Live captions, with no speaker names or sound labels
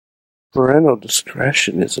Parental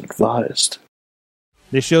discretion is advised.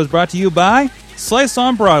 This show is brought to you by Slice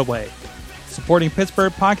on Broadway, supporting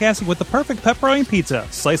Pittsburgh podcasting with the perfect pepperoni pizza.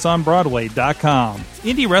 SliceOnBroadway.com,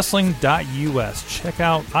 IndieWrestling.us. Check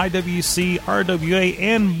out IWC, RWA,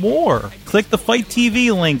 and more. Click the Fight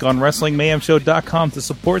TV link on WrestlingMayhemShow.com to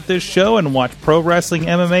support this show and watch pro wrestling,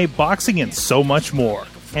 MMA, boxing, and so much more.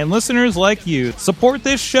 And listeners like you, support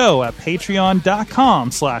this show at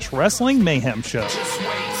Patreon.com/Wrestling Mayhem Show. Just wait,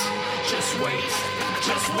 just wait,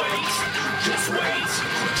 just wait, just wait,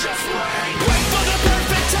 just wait. Wait for the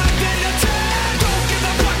perfect time, then attack. Don't give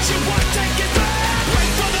up what you want, take it back.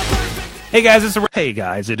 Wait for the perfect. Hey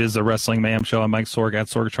guys, it is the Wrestling Mayhem Show. I'm Mike Sorg at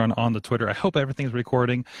Sorgatron on the Twitter. I hope everything's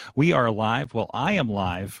recording. We are live. Well, I am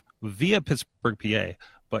live via Pittsburgh, PA,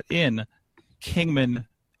 but in Kingman,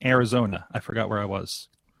 Arizona. I forgot where I was.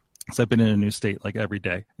 Because I've been in a new state like every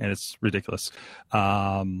day, and it's ridiculous.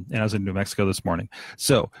 And I was in New Mexico this morning.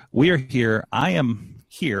 So we are here. I am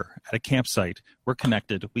here at a campsite. We're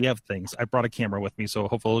connected. We have things. I brought a camera with me, so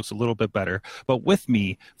hopefully it looks a little bit better. But with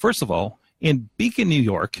me, first of all, in Beacon, New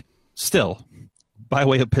York, still, by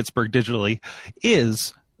way of Pittsburgh digitally,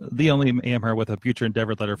 is the only Mayhem with a future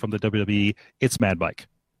endeavor letter from the WWE. It's Mad Mike.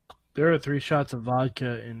 There are 3 shots of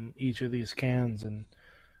vodka in each of these cans, and,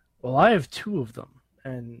 well, I have 2 of them.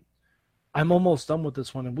 And I'm almost done with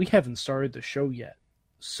this one, and we haven't started the show yet.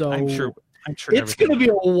 So I'm sure it's going to be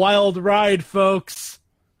a wild ride, folks.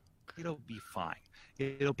 It'll be fine.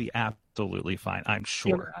 It'll be absolutely fine. I'm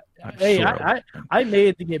sure. I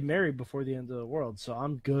made to get married before the end of the world, so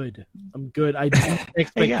I'm good. I beat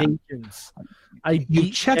expectations.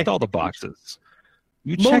 You checked all the boxes.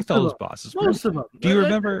 You checked all those boxes. Most of them. Do you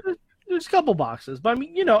remember? There's a couple boxes, but I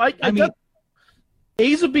mean,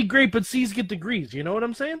 A's would be great, but C's get degrees. You know what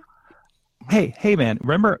I'm saying? Hey, man!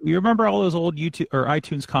 You remember all those old YouTube or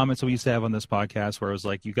iTunes comments that we used to have on this podcast, where it was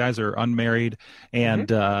like, "You guys are unmarried and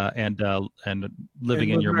living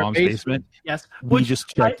in your mom's basement." Yes, we just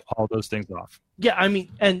checked all those things off. Yeah, I mean,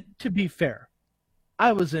 and to be fair,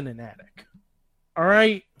 I was in an attic. All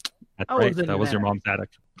right, that's right. That was your mom's attic.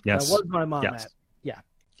 Yes, that was my mom's attic. Yeah.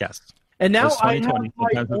 Yes. And now I have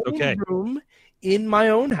my own room in my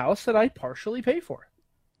own house that I partially pay for.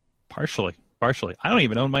 Partially. I don't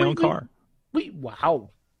even own my own car. Wow.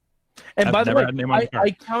 And by the way,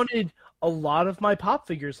 I counted a lot of my pop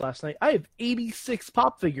figures last night. I have 86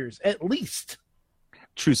 pop figures, at least.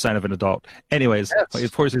 True sign of an adult. Anyways, yes.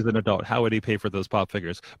 Of course he's an adult. How would he pay for those pop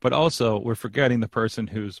figures? But also, we're forgetting the person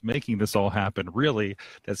who's making this all happen. Really,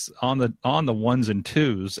 that's on the ones and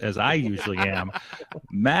twos, as I usually am.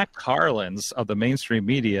 Matt Carlins of the mainstream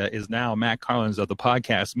media is now Matt Carlins of the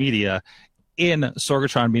podcast media in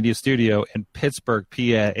Sorgatron Media Studio in Pittsburgh,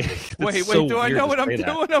 PA. Wait, do I know what I'm doing?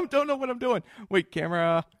 I don't know what I'm doing. Wait,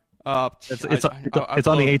 camera. It's on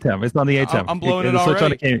the ATEM. It's on the ATEM. I'm blowing it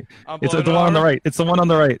already. It's the one on the right. It's the one on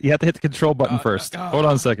the right. You have to hit the control button first. Hold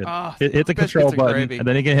on a second. Hit the control button, and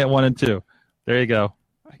then you can hit 1 and 2. There you go.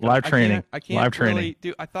 Live training. I can't really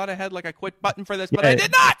do. I thought I had like a quit button for this, but I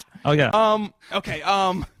did not. Oh yeah. Okay.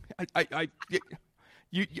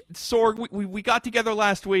 Sorg, we got together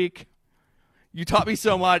last week. You taught me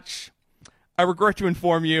so much. I regret to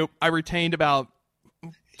inform you, I retained about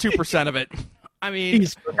 2% of it. I mean,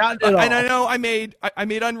 he's forgotten it all. And I know I made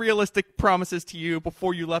unrealistic promises to you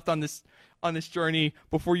before you left on this journey,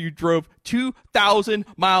 before you drove 2,000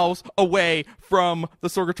 miles away from the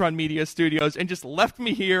Sorgatron Media Studios and just left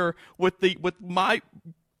me here with my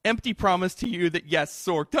empty promise to you that, yes,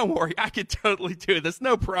 Sorg, don't worry, I can totally do this,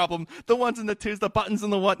 no problem. The ones and the twos, the buttons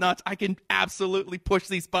and the whatnots, I can absolutely push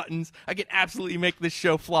these buttons. I can absolutely make this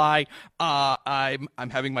show fly. I'm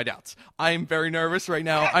having my doubts. I'm very nervous right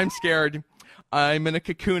now. I'm scared. I'm in a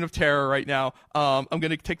cocoon of terror right now. I'm going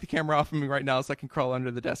to take the camera off of me right now so I can crawl under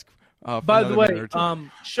the desk. By the way,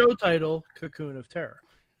 show title, Cocoon of Terror.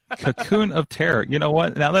 Cocoon of Terror. You know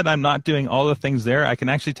what? Now that I'm not doing all the things there, I can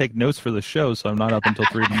actually take notes for the show, so I'm not up until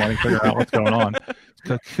 3 in the morning figuring out what's going on.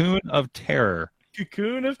 Cocoon of Terror.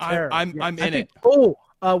 Cocoon of Terror. I'm in it. Oh,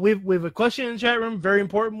 we have a question in the chat room, very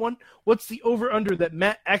important one. What's the over/under that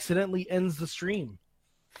Matt accidentally ends the stream?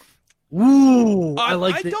 Ooh, I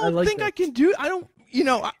don't think I can do. I don't.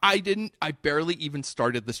 I didn't. I barely even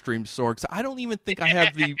started the stream, Sorg. So I don't even think I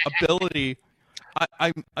have the ability.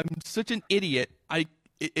 I'm such an idiot.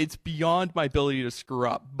 It's beyond my ability to screw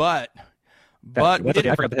up. But I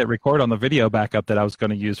forgot to hit record on the video backup that I was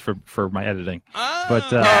going to use for my editing. But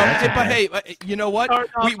hey, you know what?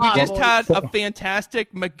 We just had a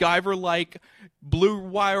fantastic MacGyver-like blue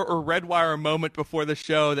wire or red wire moment before the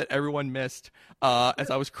show that everyone missed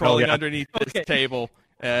as I was crawling underneath this table,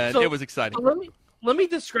 and it was exciting. Let me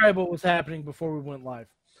describe what was happening before we went live.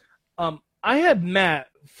 I had Matt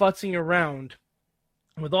futzing around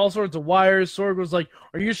with all sorts of wires. Sorg was like,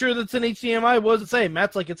 "Are you sure that's an HDMI? What does it say?"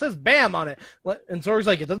 Matt's like, "It says BAM on it." And Sorg's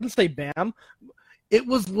like, "It doesn't say BAM." It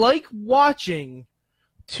was like watching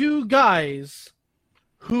two guys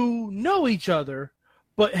who know each other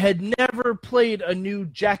but had never played a new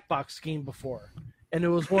Jackbox game before. And it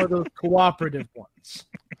was one of those cooperative ones.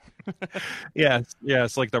 Yes,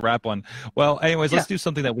 like the rap one. Well, anyways, let's do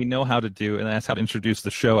something that we know how to do, and that's how to introduce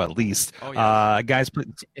the show at least. Oh, yeah. Guys,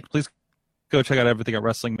 please go check out everything at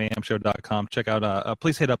WrestlingMayhemShow.com. Check out,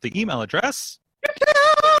 please hit up the email address.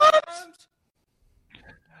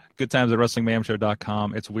 Good times at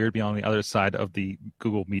WrestlingMayhemShow.com. It's weird being on the other side of the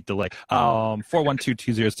Google Meet delay.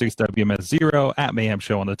 412-206-WMS0 at Mayhem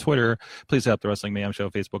Show on the Twitter. Please hit up the Wrestling Mayhem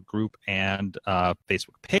Show Facebook group and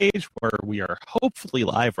Facebook page where we are hopefully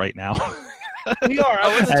live right now. We are.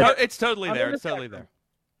 It's totally there. It's totally there.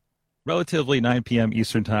 Relatively 9 p.m.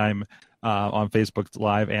 Eastern Time on Facebook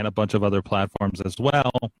Live and a bunch of other platforms as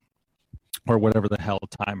well. Or whatever the hell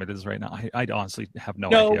time it is right now. I honestly have no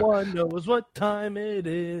idea. No one knows what time it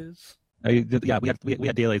is. We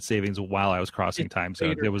had daylight savings while I was crossing time, so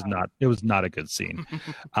it was not a good scene.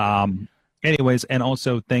 Anyways, and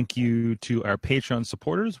also thank you to our Patreon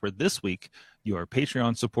supporters, where this week your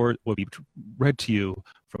Patreon support will be read to you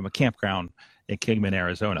from a campground in Kingman,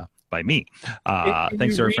 Arizona, by me.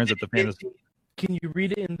 Thanks to our friends at the Fantasy. Can you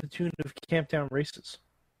read it in the tune of Camptown Races?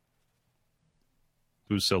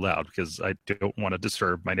 Who's so loud, because I don't want to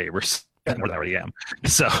disturb my neighbors more than I already am.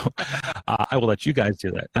 So I will let you guys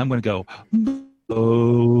do that. I'm going to go,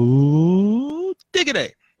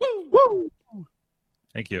 diggity. Woo!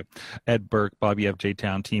 Thank you. Ed Burke, Bobby F. J.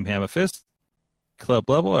 Town, Team Hammerfist, Club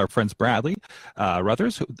Level, our friends Bradley,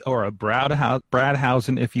 Ruthers, or a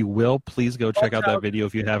Bradhausen, if you will. Please go check out that video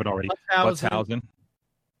if you haven't already. Butshausen.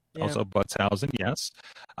 Yeah. Also Butshausen, yes.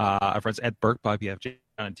 Our friends Ed Burke, Bobby F. J.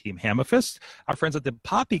 and Team Hammerfist. Our friends at the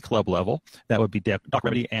Poppy Club level, that would be Doc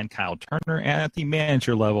Remedy and Kyle Turner. And at the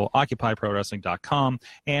manager level, OccupyProWrestling.com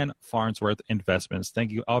and Farnsworth Investments.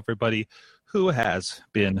 Thank you, everybody who has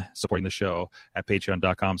been supporting the show at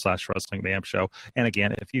Patreon.com/Wrestling Mayhem Show. And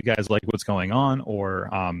again, if you guys like what's going on, or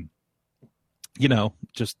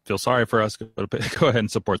just feel sorry for us, go ahead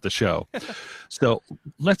and support the show. So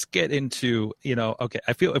let's get into, okay,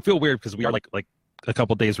 I feel weird because we are like a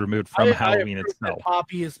couple days removed from Halloween itself.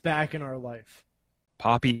 Poppy is back in our life.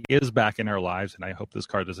 Poppy is back in our lives, and I hope this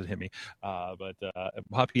card doesn't hit me. But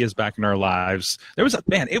Poppy is back in our lives. There was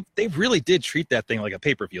they really did treat that thing like a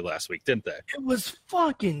pay-per-view last week, didn't they? It was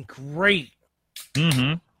fucking great.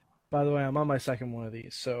 Mm-hmm. By the way, I'm on my second one of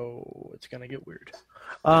these, so it's gonna get weird.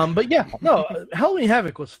 But yeah, no, Halloween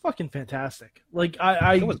Havoc was fucking fantastic. Like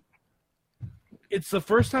it's the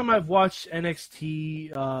first time I've watched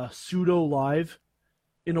NXT pseudo live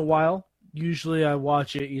in a while. Usually I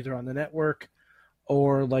watch it either on the network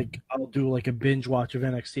or I'll do a binge watch of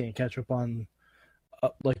NXT and catch up on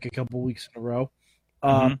a couple weeks in a row.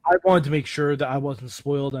 I wanted to make sure that I wasn't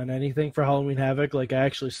spoiled on anything for Halloween Havoc. I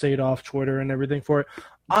actually stayed off Twitter and everything for it.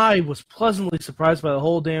 I was pleasantly surprised by the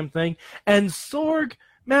whole damn thing. And Sorg,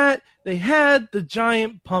 Matt, they had the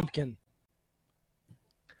giant pumpkin.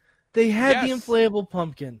 They had the inflatable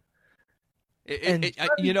pumpkin.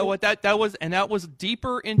 You know what that was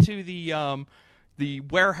deeper into the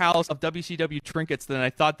warehouse of WCW trinkets than I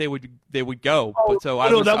thought they would go.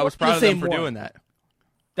 I was proud of them for doing that.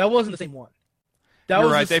 That wasn't the same one. You're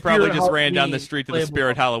right. They probably just ran down the street to the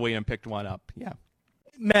Spirit Halloween and picked one up. Yeah.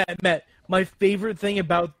 Matt, my favorite thing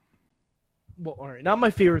about not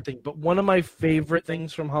my favorite thing, but one of my favorite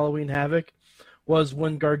things from Halloween Havoc was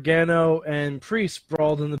when Gargano and Priest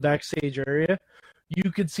sprawled in the backstage area. You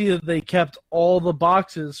could see that they kept all the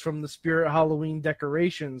boxes from the Spirit Halloween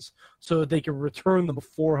decorations so that they could return them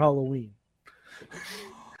before Halloween.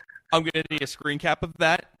 I'm going to need a screen cap of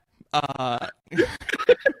that. That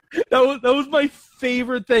was my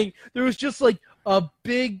favorite thing. There was just a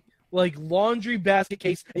big laundry basket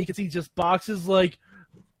case, and you could see just boxes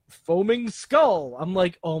foaming skull. I'm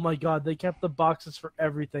like, oh my god, they kept the boxes for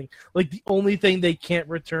everything. The only thing they can't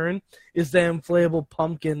return is the inflatable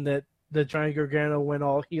pumpkin that Johnny Gargano went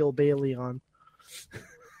all heel Bailey on.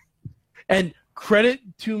 And credit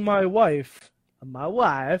to my wife. We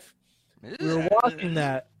were watching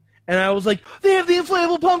that, and I was like, they have the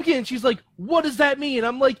inflatable pumpkin. She's like, what does that mean?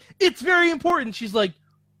 I'm like, it's very important. She's like,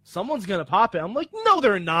 someone's gonna pop it. I'm like, no,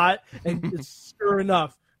 they're not. And sure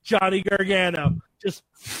enough, Johnny Gargano just.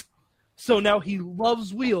 So now he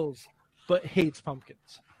loves wheels, but hates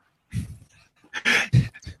pumpkins.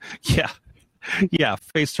 Yeah,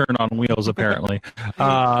 face turn on wheels, apparently. Since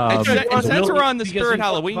we're on the Spirit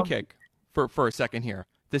Halloween kick for a second here,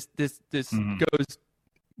 This goes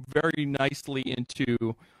very nicely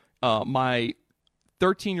into my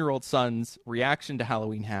 13-year-old son's reaction to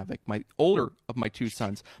Halloween Havoc. My older of my two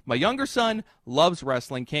sons. My younger son loves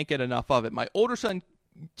wrestling, can't get enough of it. My older son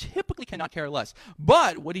typically cannot care less.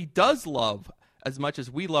 But what he does love, as much as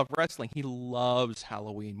we love wrestling, he loves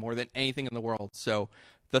Halloween more than anything in the world. So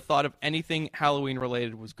the thought of anything Halloween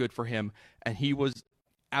related was good for him, and he was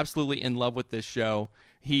absolutely in love with this show.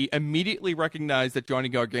 He immediately recognized that Johnny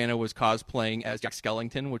Gargano was cosplaying as Jack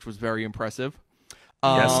Skellington, which was very impressive.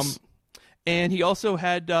 Yes. And he also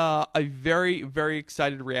had a very, very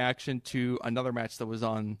excited reaction to another match that was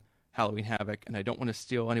on Halloween Havoc. And I don't want to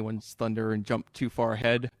steal anyone's thunder and jump too far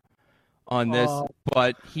ahead on this,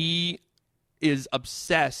 but he is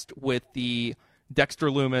obsessed with the Dexter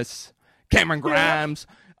Lumis, Cameron Grimes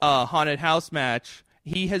haunted house match.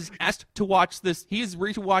 He has asked to watch this. He has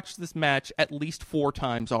rewatched this match at least 4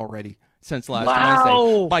 times already since last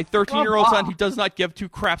Wednesday. My 13-year-old son, who does not give two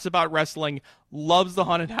craps about wrestling, loves the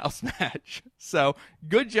haunted house match. So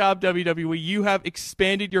good job, WWE. You have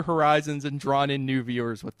expanded your horizons and drawn in new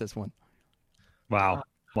viewers with this one. Wow.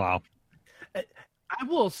 I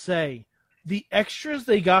will say, the extras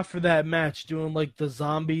they got for that match, doing like the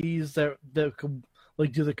zombies that could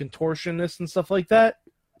like do the contortionists and stuff like that.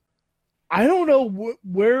 I don't know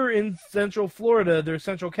where in Central Florida there's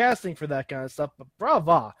central casting for that kind of stuff, but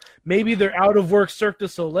brava. Maybe they're out of work Cirque du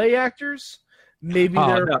Soleil actors. Maybe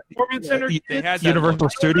they're performance center kids. Universal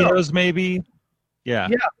Studios, maybe. Yeah.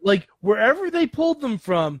 Yeah, like wherever they pulled them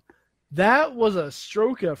from, that was a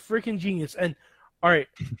stroke of freaking genius. And all right,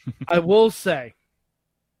 I will say,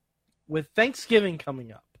 with Thanksgiving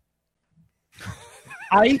coming up,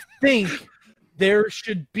 I think there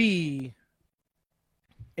should be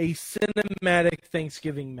a cinematic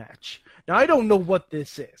Thanksgiving match. Now, I don't know what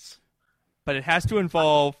this is, but it has to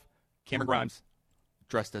involve Cameron Grimes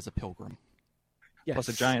dressed as a pilgrim. Yes. Plus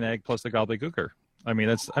a giant egg, plus the gobbledygooker. I mean,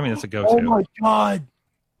 that's a go-to. Oh my god!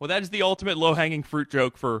 Well, that is the ultimate low-hanging fruit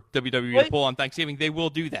joke for WWE to pull on Thanksgiving. They will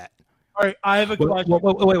do that. All right, I have a question.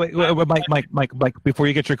 Wait, Mike, before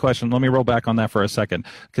you get your question, let me roll back on that for a second.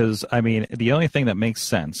 Because, I mean, the only thing that makes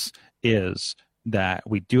sense is that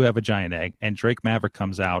we do have a giant egg, and Drake Maverick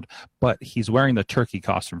comes out, but he's wearing the turkey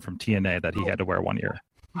costume from TNA that he had to wear one year.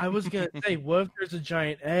 I was going to say, what if there's a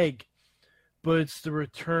giant egg, but it's the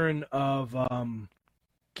return of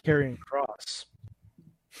Karrion Kross?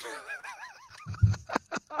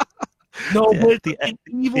 No, but the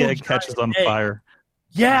egg catches on fire.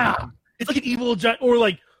 Yeah, it's like an evil giant, or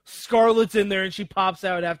like Scarlett's in there and she pops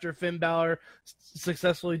out after Finn Balor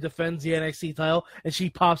successfully defends the NXT title, and she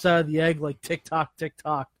pops out of the egg like tick tock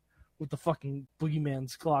with the fucking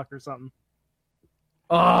Boogeyman's clock or something.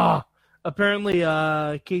 Apparently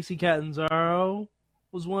Casey Catanzaro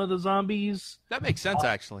was one of the zombies. That makes sense,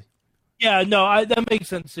 actually. Yeah, no, that makes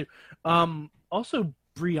sense too. Also,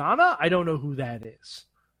 Brianna, I don't know who that is.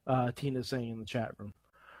 Tina's saying in the chat room,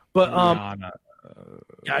 but Brianna,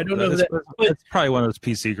 yeah, I don't know who that. It's probably one of those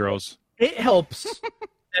PC girls. It helps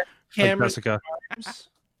that Cameron like Jessica. Grimes.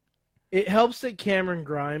 It helps that Cameron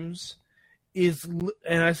Grimes is,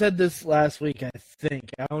 and I said this last week. I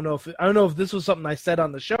think I don't know if this was something I said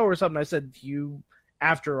on the show or something I said to you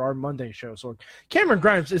after our Monday show. So Cameron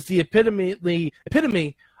Grimes is the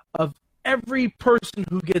epitome of every person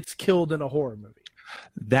who gets killed in a horror movie.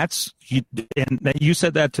 And you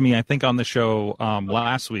said that to me, I think, on the show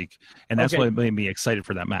last week, and that's what made me excited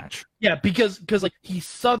for that match. Yeah, because like he's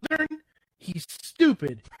Southern, he's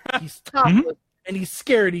stupid, he's topless, and he's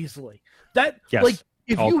scared easily. Like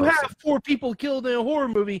if you have 4 people killed in a horror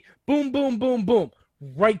movie, boom, boom, boom, boom,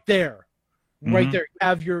 right there, you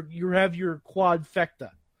have your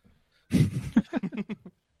quadfecta.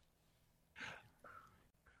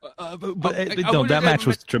 That match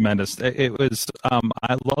was tremendous. It was.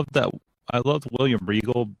 I loved William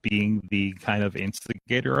Regal being the kind of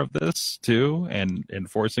instigator of this too, and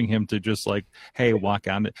forcing him to just like, hey, walk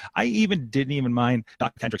on it. I didn't even mind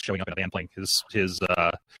Doc Hendricks showing up at the band playing his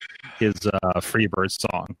Freebird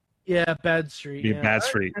song. Yeah, Bad Street. Yeah. Bad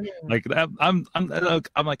Street. Like I'm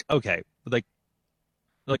like, okay, like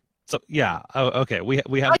so yeah. Okay, we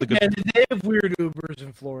have the good. And they have weird Ubers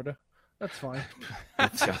in Florida. That's fine.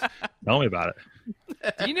 Tell me about it.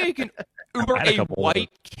 Do you know you can Uber a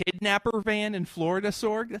white kidnapper van in Florida,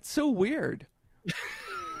 Sorg? That's so weird.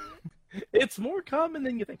 It's more common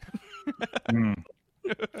than you think.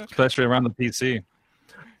 Especially around the PC.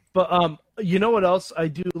 But you know what else I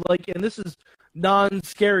do like, and this is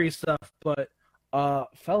non-scary stuff, but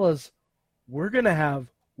fellas, we're gonna have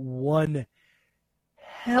one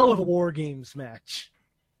hell of a War Games match.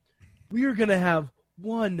 We are gonna have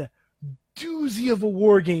one doozy of a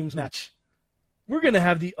War Games match. We're going to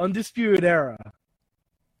have the Undisputed Era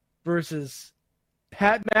versus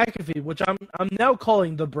Pat McAfee, which I'm now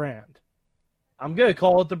calling the Brand. I'm going to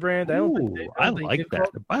call it the Brand. I like that.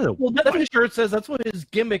 By the way, well, that's what his shirt says. That's what his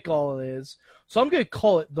gimmick all is. So I'm going to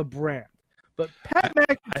call it the Brand. But Pat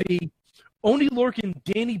McAfee, Oney Lorcan,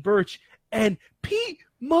 Danny Burch, and Pete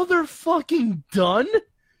motherfucking Dunne?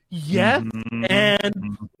 Yes,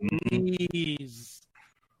 and please.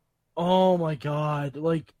 Oh my God.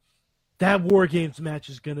 Like, that War Games match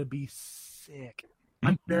is going to be sick.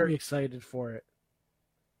 I'm very excited for it.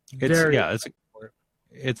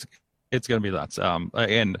 It's gonna be nuts.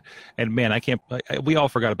 And man, we all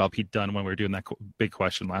forgot about Pete Dunne when we were doing that big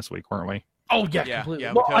question last week, weren't we? Oh yeah, Yeah, completely.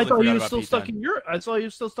 yeah, we Well, I totally thought he forgot was about still Pete stuck Dunne. in Europe. I saw he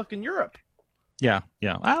was still stuck in Europe. Yeah.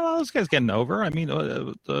 Well, this guy's getting over. I mean,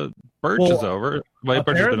 the Birch is over. Well,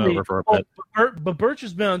 Birch has been over for a bit. But Birch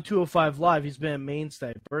has been on 205 Live. He's been a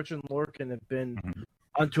mainstay. Birch and Lorcan have been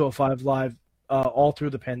on 205 Live all through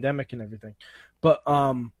the pandemic and everything. But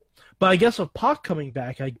I guess with Pac coming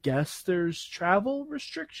back, I guess there's travel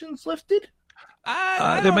restrictions lifted.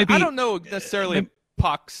 I don't know necessarily if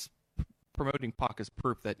Pac's promoting Pac as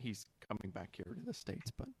proof that he's coming back here to the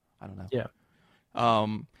States, but I don't know. Yeah.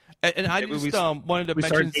 And I just wanted to We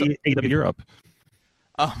mention started AEW Europe.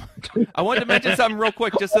 I wanted to mention something real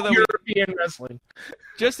quick, just so that European wrestling.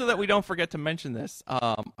 just so that we don't forget to mention this.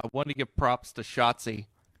 I want to give props to Shotzi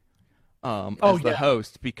as the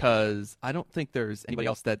host, because I don't think there's anybody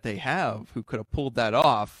else that they have who could have pulled that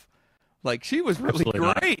off. Like, she was really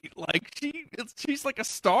great. Like, she's like a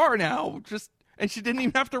star now. And she didn't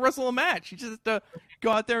even have to wrestle a match. She just had to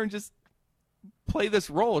go out there and just play this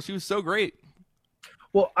role. She was so great.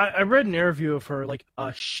 Well, I read an interview of her. Like,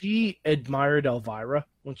 she admired Elvira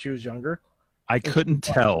when she was younger. I couldn't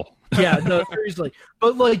tell. Yeah, no, seriously.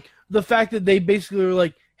 But, like, the fact that they basically were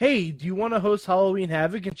like, hey, do you want to host Halloween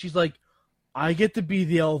Havoc? And she's like, I get to be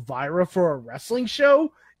the Elvira for a wrestling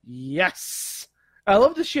show? Yes. I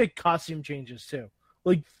love that she had costume changes, too.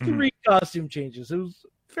 Like, 3 costume changes. It was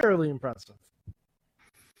fairly impressive.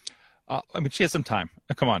 I mean, she has some time.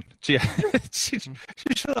 Come on. She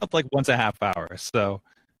showed up like once a half hour. So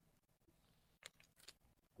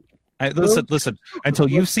listen. Until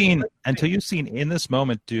you've seen in this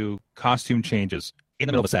moment do costume changes in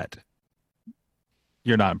the middle of a set,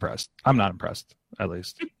 you're not impressed. I'm not impressed, at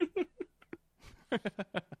least.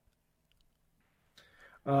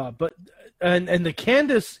 But the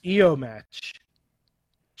Candice Io match,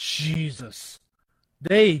 Jesus,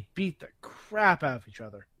 they beat the crap out of each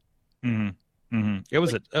other. It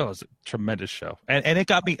was a tremendous show, and it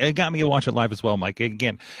got me to watch it live as well, Mike.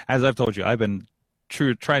 Again, as I've told you, I've been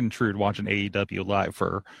tried and true watching AEW live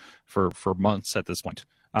for months at this point.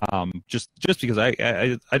 Just because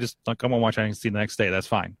I just like, I'm gonna watch NXT the next day. That's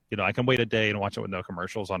fine. You know, I can wait a day and watch it with no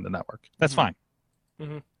commercials on the network. That's fine.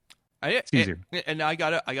 It's easier. And I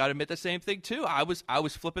gotta admit the same thing too. I was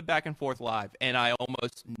flipping back and forth live, and I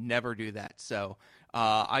almost never do that. So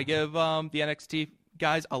I give the NXT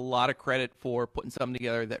guys a lot of credit for putting something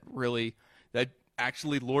together that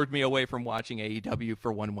actually lured me away from watching AEW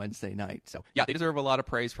for one Wednesday night. So yeah, they deserve a lot of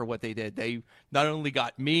praise for what they did. They not only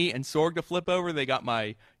got me and Sorg to flip over, they got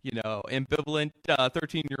my ambivalent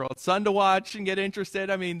 13-year-old son to watch and get interested.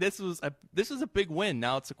 I mean, this was a big win.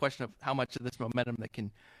 Now it's a question of how much of this momentum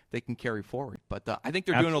they can carry forward. But I think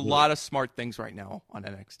they're doing a lot of smart things right now on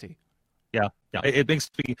NXT. Yeah. It makes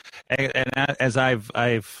me, and as I've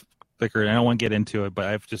Vicar, I don't want to get into it,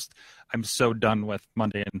 but I'm so done with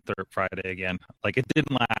Monday and Friday again. Like, it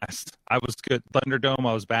didn't last. I was good. Thunderdome,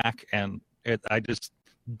 I was back, and I just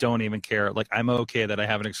don't even care. Like, I'm okay that I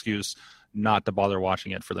have an excuse not to bother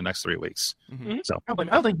watching it for the next 3 weeks. So I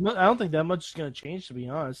don't think that much is going to change, to be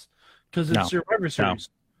honest, because it's Survivor Series.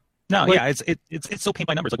 No, it's so paint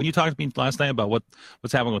by numbers. Like, when you talked to me last night about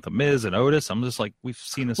what's happening with the Miz and Otis, I'm just like, we've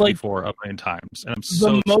seen this before a million times, and I'm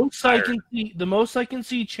so tired. The most I can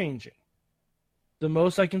see changing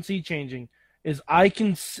is I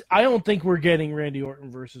don't think we're getting Randy Orton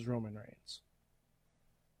versus Roman Reigns.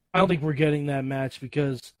 I don't think we're getting that match,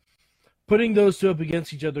 because putting those two up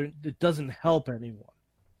against each other, it doesn't help anyone.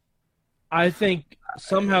 I think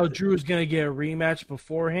somehow Drew is going to get a rematch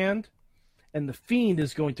beforehand, and The Fiend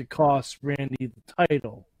is going to cost Randy the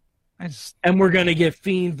title. And we're going to get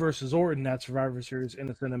Fiend versus Orton at Survivor Series in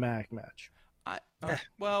a cinematic match. I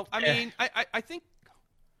think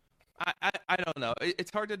I don't know.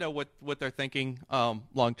 It's hard to know what they're thinking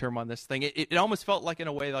long term on this thing. It almost felt like, in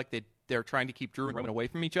a way, like they're trying to keep Drew and Roman away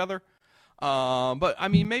from each other. But I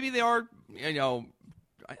mean, maybe they are. I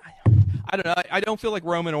don't know. I don't feel like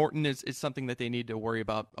Roman Orton is something that they need to worry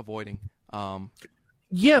about avoiding.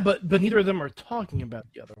 Yeah, but neither of them are talking about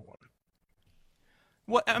the other one.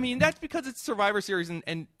 Well, I mean, that's because it's Survivor Series,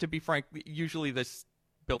 and to be frank, usually this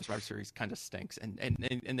built Survivor Series kind of stinks, and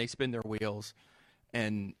they spin their wheels,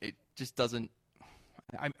 and it just doesn't.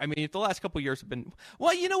 I mean, if the last couple of years have been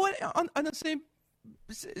well, you know what? On the same.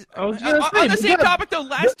 On the same topic, though,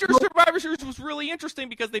 last year's Survivor Series was really interesting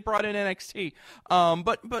because they brought in NXT.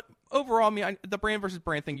 But overall, I mean, the brand versus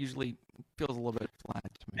brand thing usually feels a little bit flat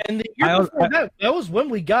to me. And the year before that was when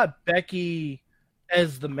we got Becky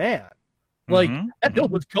as the man. Like, that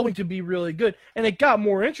build was going to be really good, and it got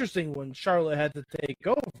more interesting when Charlotte had to take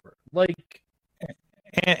over. Like,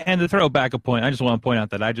 and to throw back a point, I just want to point out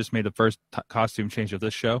that I just made the first costume change of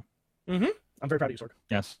this show. I'm very proud of you, Sorg.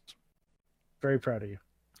 Yes. Very proud of you.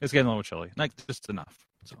 It's getting a little chilly. Like, just enough.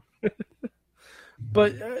 So.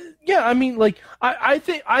 But yeah, I mean, like, I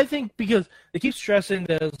think because they keep stressing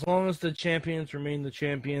that as long as the champions remain the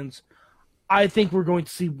champions, I think we're going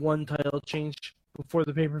to see one title change before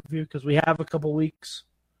the pay-per-view because we have a couple weeks,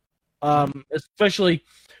 especially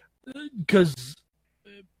because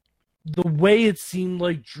the way it seemed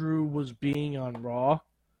like Drew was being on Raw,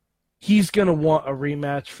 he's gonna want a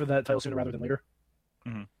rematch for that title sooner rather than later.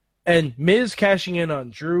 Mm-hmm. And Miz cashing in on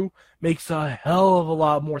Drew makes a hell of a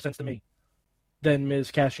lot more sense to me than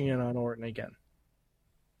Miz cashing in on Orton again.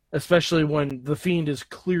 Especially when The Fiend is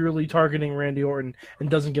clearly targeting Randy Orton and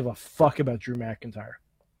doesn't give a fuck about Drew McIntyre.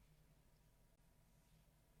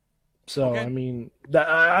 So, okay. I mean,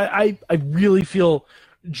 I really feel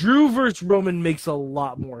Drew versus Roman makes a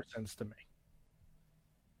lot more sense to me.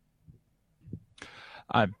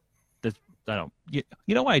 I don't. You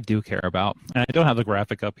know what I do care about, and I don't have the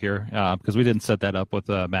graphic up here because we didn't set that up with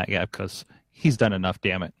Matt Yap because he's done enough.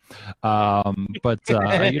 Damn it! But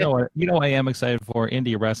you know what I am excited for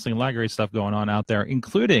indie wrestling. A lot of great stuff going on out there,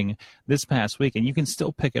 including this past week, and you can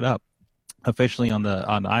still pick it up officially on the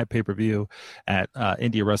iPay-per-view at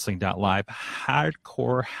indiewrestling.live.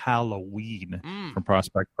 Hardcore Halloween from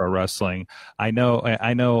Prospect Pro Wrestling. I know,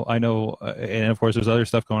 and of course there's other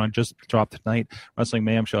stuff going on. Just dropped tonight. Wrestling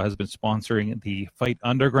Mayhem Show has been sponsoring the Fight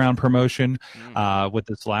Underground promotion with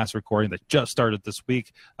this last recording that just started this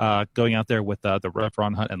week, going out there with the Rev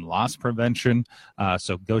Ron Hunt and Loss Prevention.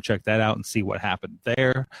 So go check that out and see what happened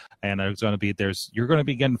there. And you're going to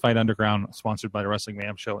be getting Fight Underground sponsored by the Wrestling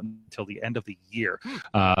Mayhem Show until the end of the year,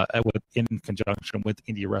 in conjunction with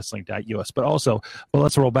IndieWrestling.us. But also, well,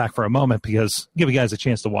 let's roll back for a moment because give you guys a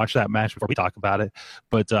chance to watch that match before we talk about it.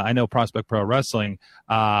 But I know Prospect Pro Wrestling,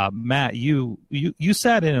 Matt, you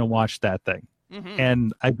sat in and watched that thing,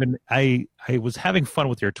 and I was having fun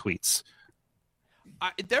with your tweets.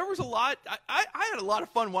 There was a lot. I had a lot of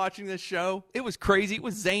fun watching this show. It was crazy. It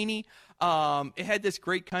was zany. It had this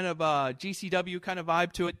great kind of GCW kind of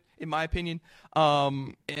vibe to it, in my opinion.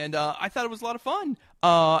 And I thought it was a lot of fun.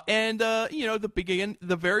 The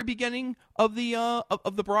very beginning of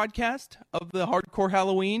the broadcast of the Hardcore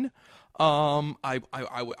Halloween, I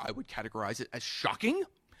would categorize it as shocking.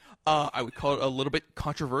 I would call it a little bit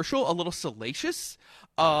controversial, a little salacious.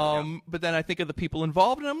 But then I think of the people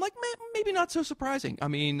involved, and I'm like, maybe not so surprising. I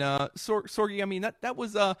mean, Sorgi, I mean that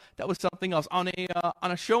was something else on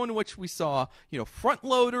a show in which we saw front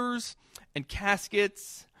loaders and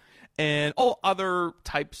caskets and all other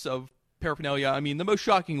types of paraphernalia. I mean, the most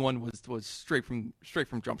shocking one was straight from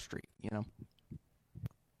Jump Street.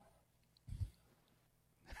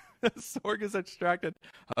 Sorg is abstracted.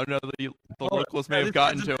 I don't know the locals may have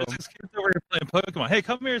gotten to him. This kid's over here playing Pokemon. Hey,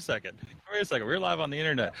 come here a second. We're live on the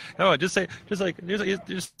internet. No, just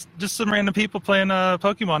some random people playing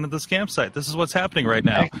Pokemon at this campsite. This is what's happening right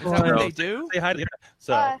now. Is that what they do? Say hi to the internet.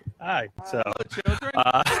 So, hi. So, children.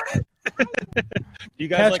 you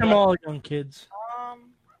guys catch them all, young kids.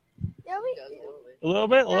 Yeah, we a little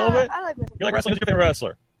bit. I like wrestling. You like wrestling? Who's your favorite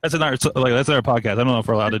wrestler? That's another podcast. I don't know if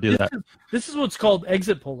we're allowed to do that. This is what's called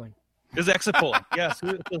exit polling. This is exit polling. Yes.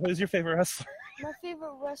 Who's your favorite wrestler? My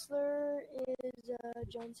favorite wrestler is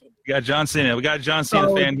John Cena. We got John Cena. We got a John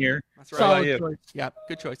Cena fan here. That's right. Solid you? choice. Yeah,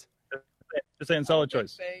 good choice. Just saying, solid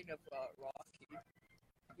choice. Rocky.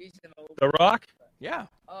 He's an old. The Rock? Yeah.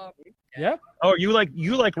 Yeah. Oh, you like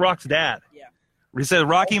Rock's dad? Yeah. We said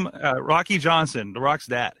Rocky Johnson, The Rock's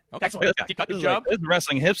dad. Okay. This is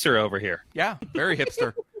wrestling hipster over here. Yeah, very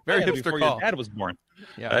hipster. Very hipster before call. your dad was born.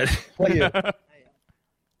 Yeah.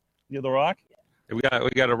 You The Rock? Yeah, we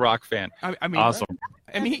got a Rock fan. I mean, awesome.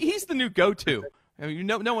 I mean, he's the new go-to. I mean,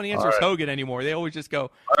 no one answers Hogan anymore. They always just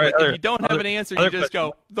go. Right, if you don't have an answer, you just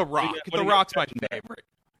go The Rock. The Rock's my favorite.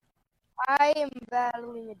 I am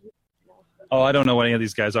battling a Oh, I don't know what any of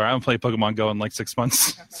these guys are. I haven't played Pokemon Go in like 6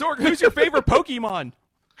 months. Sorg, who's your favorite Pokemon?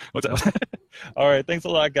 What's up? All right, thanks a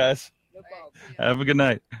lot, guys. Have a good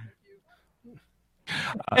night.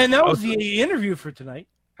 And that was the interview for tonight.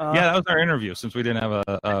 Yeah, that was our interview since we didn't have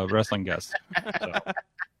a wrestling guest.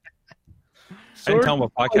 So. I didn't tell him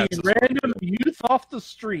what podcast this was. Random youth off the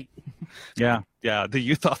street. Yeah, the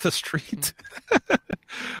youth off the street.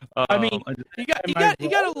 I mean, you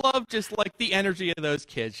gotta love just like the energy of those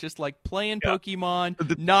kids, just like playing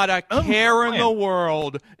Pokemon, not a care in the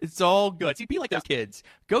world. It's all good. See, be like those kids.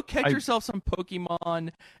 Go catch yourself some Pokemon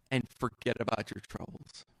and forget about your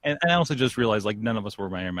troubles. And I also just realized like none of us were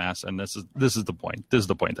wearing masks, and this is the point. This is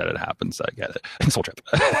the point that it happens. I get it. Soul Trip.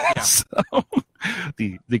 So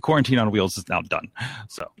the quarantine on wheels is now done.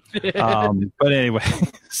 So, but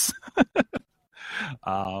anyways,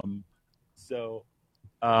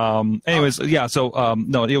 anyways, yeah. So,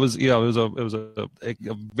 no, it was a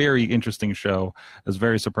very interesting show. It was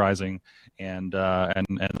very surprising, and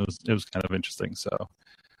it was kind of interesting. So,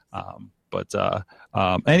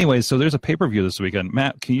 anyways, so there's a pay-per-view this weekend.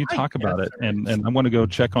 Matt, can you talk about it? And I want to go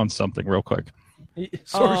check on something real quick.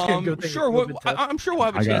 Sure. I'm sure we'll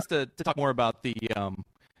have a chance to talk more about the.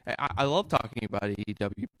 I love talking about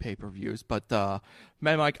AEW pay-per-views, but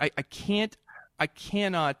man, Mike, I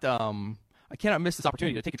cannot miss this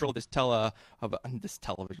opportunity to take control of this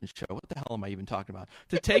television show. What the hell am I even talking about?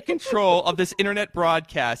 To take control of this internet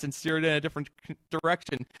broadcast and steer it in a different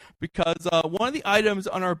direction, because one of the items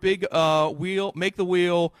on our big wheel, make the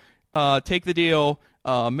wheel, take the deal,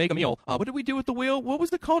 make a meal. What did we do with the wheel? What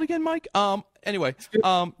was it called again, Mike? Anyway,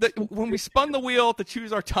 when we spun the wheel to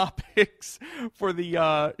choose our topics for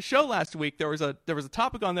the show last week, there was a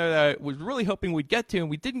topic on there that I was really hoping we'd get to, and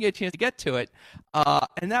we didn't get a chance to get to it.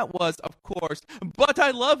 And that was, of course, But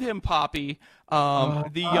I Love Him, Poppy. Oh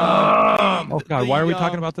God, why are we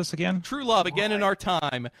talking about this again? True love again in our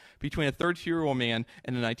time between a 32-year-old man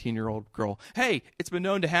and a 19-year-old girl. Hey, it's been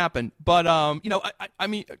known to happen, but I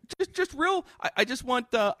mean, just real. I just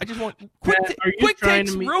want quick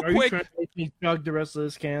takes, real quick. Chug the rest of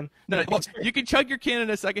this can. No, you can chug your can in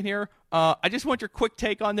a second here. I just want your quick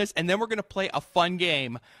take on this, and then we're gonna play a fun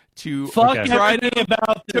game to try to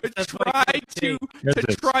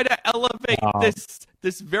elevate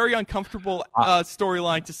this very uncomfortable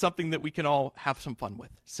storyline to something that we can all have some fun with.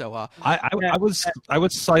 So I was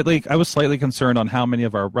slightly concerned on how many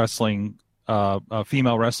of our wrestling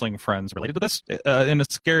female wrestling friends related to this in a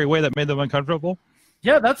scary way that made them uncomfortable.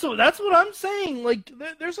 Yeah, that's what I'm saying. Like,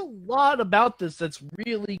 there's a lot about this that's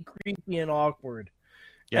really creepy and awkward.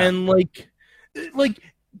 Yeah. And like,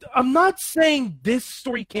 I'm not saying this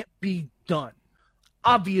story can't be done.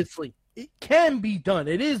 Obviously, it can be done.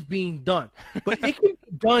 It is being done, but it can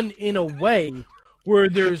be done in a way where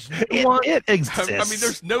there's it exists. I mean,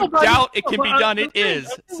 there's no doubt it can be done. It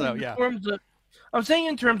is. So yeah. I'm saying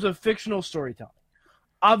in terms of fictional storytelling.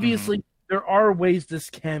 Obviously, there are ways this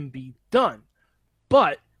can be done.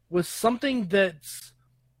 But with something that's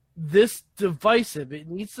this divisive, it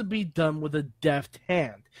needs to be done with a deft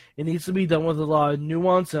hand. It needs to be done with a lot of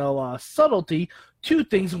nuance and a lot of subtlety, two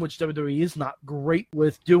things in which WWE is not great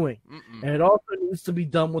with doing. And it also needs to be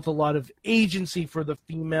done with a lot of agency for the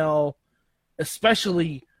female,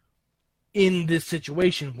 especially in this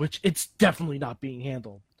situation, which it's definitely not being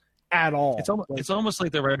handled at all. It's almost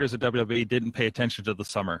like the writers of WWE didn't pay attention to the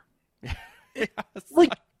summer.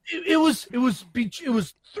 Like, It was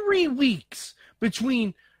 3 weeks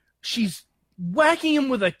between she's whacking him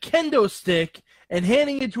with a kendo stick and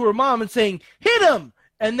handing it to her mom and saying, "Hit him!"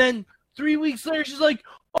 And then 3 weeks later, she's like,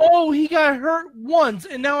 "Oh, he got hurt once,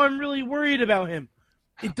 and now I'm really worried about him."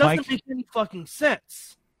 It doesn't make any fucking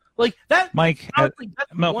sense. Like that, Mike. Honestly,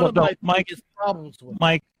 that's one of my biggest problems with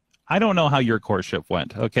Mike. I don't know how your courtship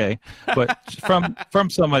went, okay? But from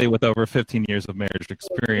somebody with over 15 years of marriage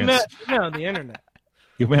experience, you met on the internet.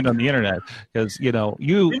 You went on the internet because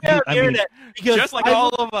just like all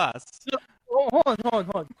of us. Hold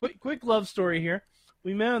on. Quick love story here.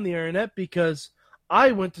 We met on the internet because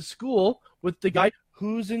I went to school with the guy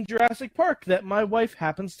who's in Jurassic Park that my wife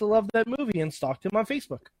happens to love that movie and stalked him on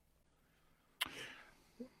Facebook.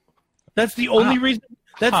 That's the only reason.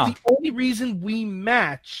 That's the only reason we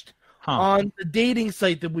matched on the dating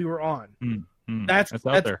site that we were on. That's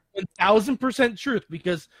out there. 1,000% truth,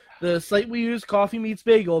 because the site we use, Coffee Meets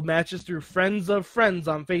Bagel, matches through friends of friends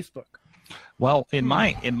on Facebook. Well, in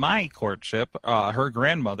my courtship, her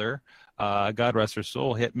grandmother, God rest her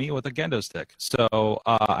soul, hit me with a kendo stick. So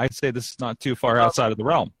I'd say this is not too far outside of the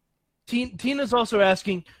realm. Tina's also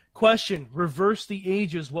asking, question, reverse the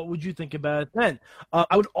ages, what would you think about it then?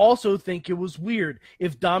 I would also think it was weird.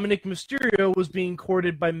 If Dominic Mysterio was being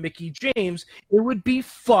courted by Mickie James, it would be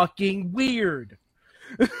fucking weird.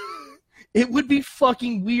 It would be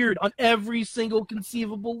fucking weird on every single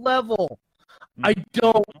conceivable level. I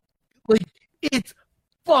don't like. It's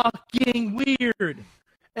fucking weird,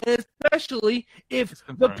 and especially if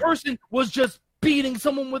the person was just beating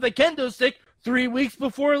someone with a kendo stick 3 weeks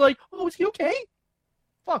before. Like, oh, is he okay?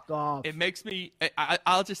 Fuck off. It makes me.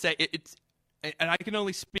 I'll just say it's, and I can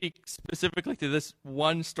only speak specifically to this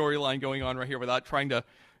one storyline going on right here without trying to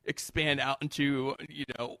expand out into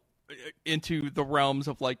into the realms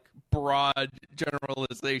of like broad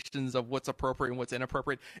generalizations of what's appropriate and what's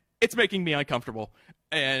inappropriate. It's making me uncomfortable,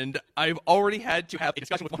 and I've already had to have a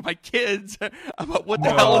discussion with one of my kids about what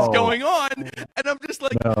the hell is going on, and I'm just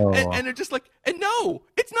like, and they're just like, and no,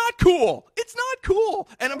 it's not cool. It's not cool,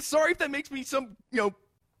 and I'm sorry if that makes me some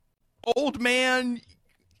old man.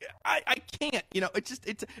 I can't.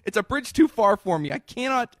 It's a bridge too far for me. I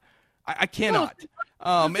cannot. I cannot.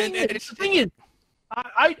 The thing is,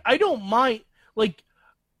 I don't mind, like,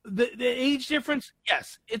 the age difference.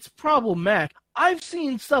 Yes, it's problematic. I've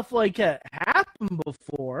seen stuff like that happen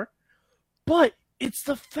before, but it's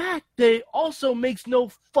the fact that it also makes no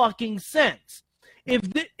fucking sense.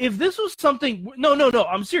 If this was something, no,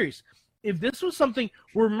 I'm serious. If this was something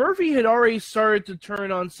where Murphy had already started to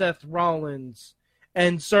turn on Seth Rollins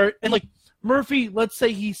and like Murphy, let's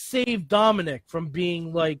say he saved Dominic from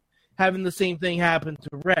being like having the same thing happen to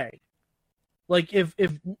Ray. Like if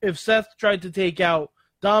Seth tried to take out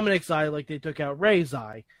Dominic's eye like they took out Ray's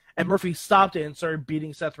eye, and Murphy stopped it and started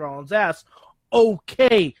beating Seth Rollins' ass,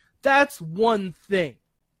 okay, that's one thing.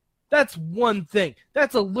 That's one thing.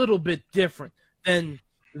 That's a little bit different than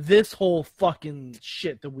this whole fucking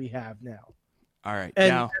shit that we have now. All right.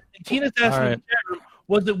 And Tina's asking in the chat room,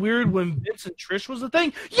 was it weird when Vince and Trish was a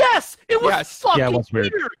thing? Yes! It was fucking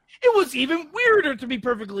weird. It was even weirder, to be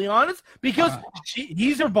perfectly honest, because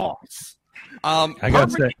he's her boss.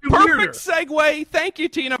 Perfect segue. Thank you,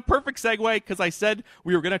 Tina. Perfect segue, because I said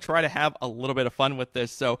we were going to try to have a little bit of fun with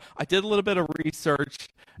this. So I did a little bit of research,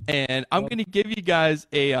 and I'm going to give you guys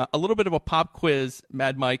a little bit of a pop quiz,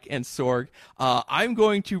 Mad Mike and Sorg. I'm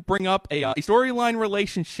going to bring up a storyline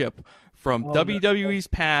relationship from WWE's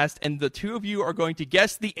past, and the two of you are going to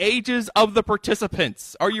guess the ages of the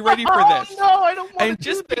participants. Are you ready for this? No, I don't want to. And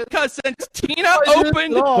just because since Tina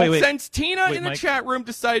in the chat room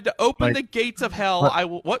decided to open the gates of hell, I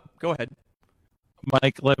will. What? Go ahead.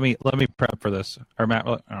 Mike, let me prep for this. Or Matt.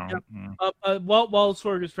 While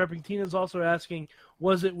Sorg is prepping, Tina's also asking,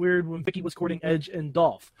 was it weird when Vicky was courting Edge and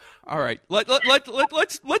Dolph? All right, let's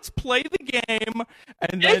play the game,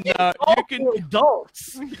 and then you can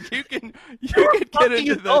adults. You can get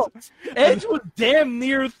into this. Edge was damn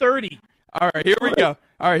near 30. All right, here we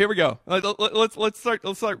go. Let's start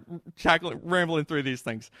rambling through these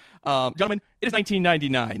things. Gentlemen, it is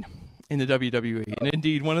 1999 in the WWE, and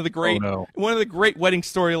indeed one of the great wedding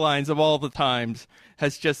storylines of all the times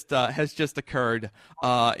has just occurred.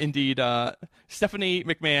 Indeed, Stephanie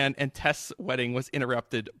McMahon and Tess' wedding was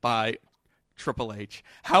interrupted by Triple H.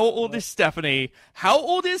 How old is Stephanie? How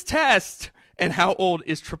old is Tess? And how old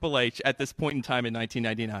is Triple H at this point in time in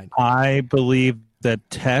 1999? I believe that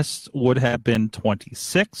Tess would have been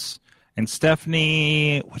 26. And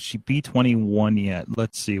Stephanie, would she be 21 yet?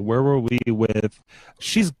 Let's see. Where were we with?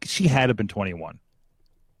 She had to have been 21.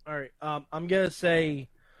 All right. I'm gonna say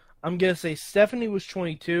Stephanie was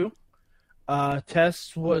 22.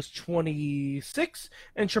 Tess was 26,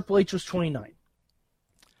 and Triple H was 29.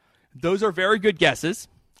 Those are very good guesses.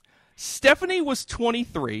 Stephanie was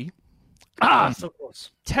 23. So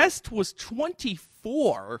close. Tess was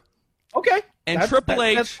 24. Okay. And Triple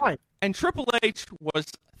H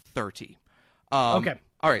was 30. Okay.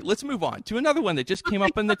 All right, let's move on to another one that just came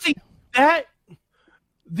up in the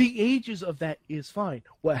the ages of that is fine.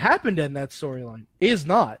 What happened in that storyline is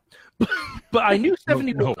not. But I knew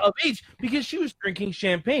Stephanie was of age because she was drinking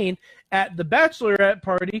champagne at the bachelorette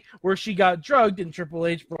party where she got drugged and Triple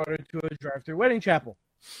H brought her to a drive-thru wedding chapel.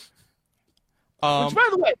 Which, by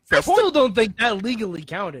the way, I still don't think that legally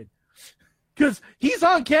counted. Because he's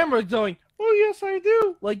on camera going, oh, yes, I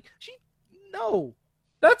do. Like, no.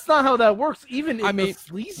 That's not how that works, even in the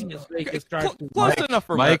sleaziest Vegas drive-thru. Close enough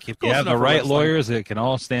for Mike, if you have the right lawyers, it can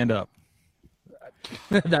all stand up.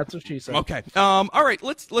 That's what she said. Okay. All right,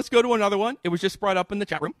 let's go to another one. It was just brought up in the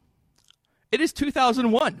chat room. It is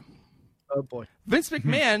 2001. Oh, boy. Vince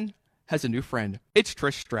McMahon has a new friend. It's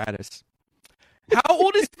Trish Stratus. How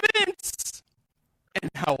old is Vince?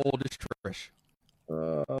 And how old is Trish?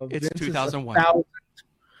 It's Vince 2001.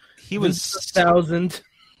 He was 1,000.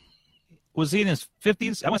 Was he in his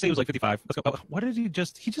 50s? I want to say he was like 55. Let's go. What did he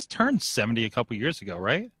just turned 70 a couple years ago,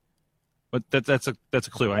 right? But that's a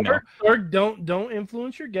clue. I know. Or don't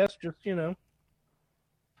influence your guess. Just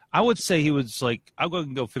I would say he was like, I'm going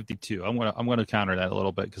to go 52. I'm going to counter that a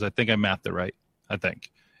little bit because I think I mathed it right. I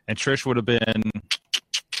think. And Trish would have been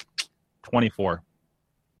 24.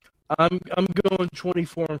 I'm going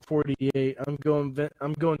 24 and 48. I'm going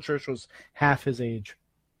Trish was half his age.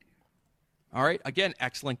 All right. Again,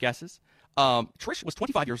 excellent guesses. Trish was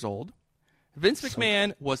 25 years old. Vince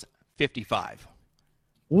McMahon was 55.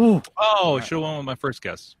 Ooh. Oh, I should have won with my first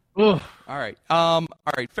guess. Ooh. All right. All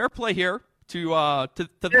right. Fair play here to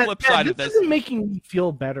the flip side of this. This isn't making me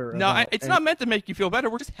feel better. No, it's not meant to make you feel better.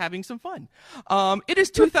 We're just having some fun. It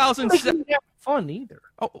is 2007. Fun either.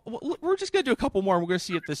 Oh, we're just gonna do a couple more, and we're gonna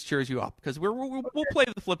see if this cheers you up because we'll play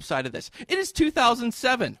the flip side of this. It is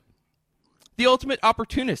 2007. The Ultimate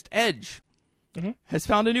Opportunist, Edge, has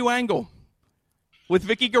found a new angle with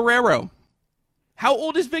Vicky Guerrero. How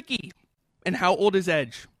old is Vicky, and how old is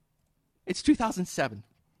Edge? It's 2007.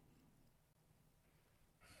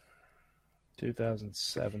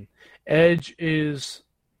 2007. Edge is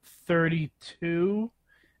 32,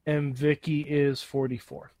 and Vicky is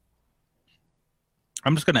 44.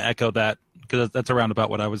 I'm just going to echo that because that's around about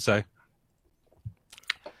what I would say.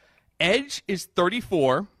 Edge is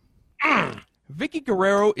 34. Vicky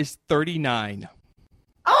Guerrero is 39.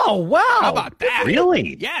 Oh, wow. How about that?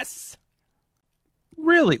 Really? Yes.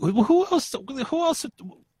 Really? Who else?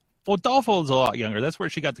 Well, Dolpho's a lot younger. That's where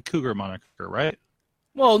she got the Cougar moniker, right?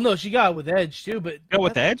 Well, no, she got it with Edge, too. But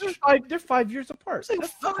With Edge? They're 5 years apart.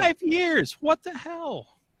 It's like 5 years. What the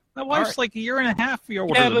hell? My wife's like a year and a half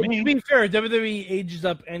older Yeah, than but me. to be fair, WWE ages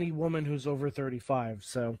up any woman who's over 35,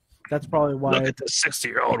 so that's probably why. Look at this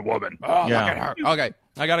 60-year-old woman. Oh, Yeah. look at her. Okay,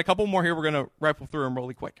 I got a couple more here. We're going to rifle through them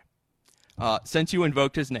really quick. Since you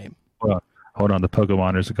invoked his name. Hold on, the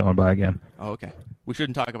Pokemoners are going by again. Oh, okay. We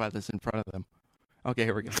shouldn't talk about this in front of them. Okay,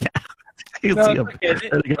 here we go. You No, can see it's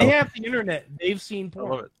them. okay. They have the internet. They've seen I porn.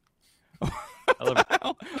 love it. I love it.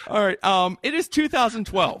 All right. It is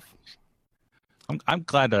 2012. I'm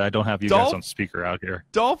glad that I don't have you Dolph- guys on speaker out here.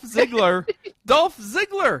 Dolph Ziggler. Dolph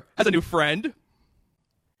Ziggler has a new friend.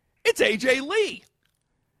 It's AJ Lee.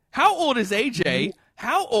 How old is AJ?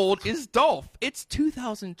 How old is Dolph? It's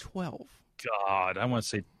 2012. God, I want to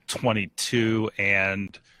say 22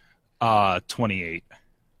 and 28.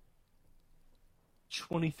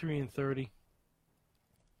 23 and 30.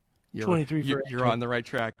 You're, 23 for you're AJ. on the right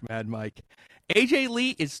track, Mad Mike. AJ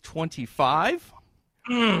Lee is 25.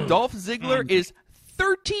 Dolph Ziggler is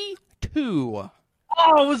 32. Oh,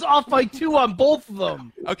 I was off by 2 on both of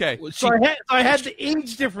them. Okay. So I had the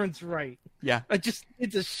age difference right. Yeah. I just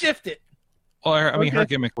need to shift it. Or I mean, her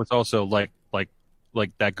Okay. gimmick was also like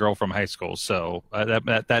that girl from high school. So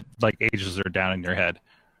that like ages her down in your head.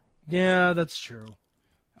 Yeah, that's true.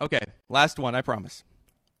 Okay. Last one, I promise.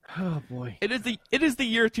 Oh boy. It is the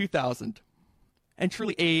year 2000. And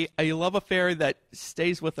truly a love affair that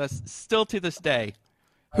stays with us still to this day.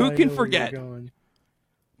 Who I can know where forget? you're going.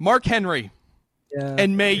 Mark Henry Yeah.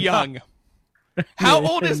 and Mae Young. How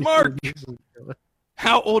old is Mark?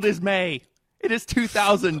 How old is May? It is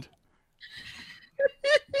 2000.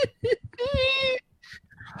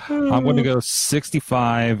 I'm going to go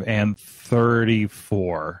 65 and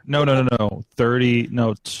 34. No. 30.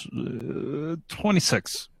 No,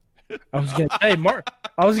 26. I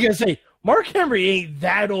was gonna say Mark Henry ain't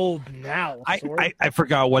that old now. Sorg. I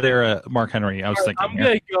forgot what era Mark Henry I was thinking. I'm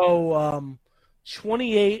gonna go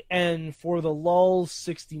 28 and for the lulls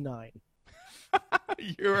 69.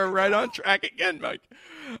 You are right on track again, Mike.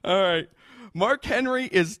 All right. Mark Henry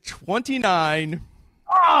is 29.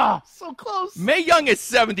 Ah, so close. Mae Young is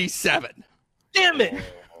 77. Damn it.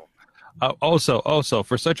 Also,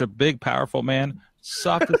 for such a big, powerful man,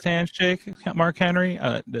 softest handshake, Mark Henry.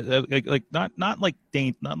 Like not like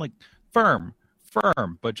firm,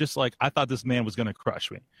 but just like I thought this man was going to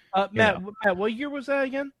crush me. Matt, what year was that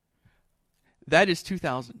again? That is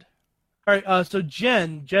 2000. All right. So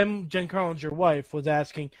Jen Carlin's your wife was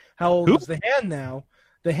asking how old Who? is the hand now?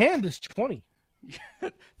 The hand is 20.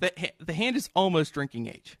 The hand is almost drinking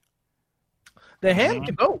age. The hand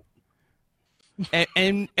can vote.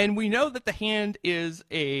 And we know that the hand is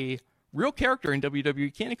a real character in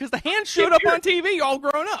WWE canon because the hand showed up on TV all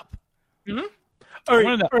grown up. Mm-hmm. All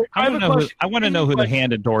right, I want to know who the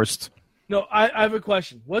hand endorsed. No, I have a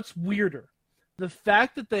question. What's weirder? The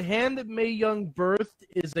fact that the hand that Mae Young birthed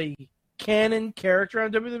is a canon character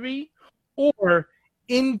on WWE, or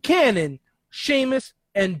in canon, Sheamus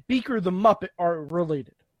and Beaker the Muppet are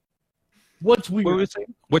related? What's weirder?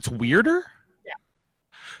 What's weirder? Yeah.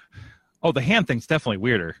 Oh, the hand thing's definitely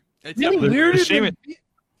weirder. It's Really the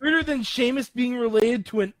weirder than Sheamus being related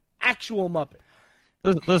to an actual Muppet.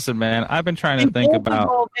 Listen, man, I've been trying to They think both about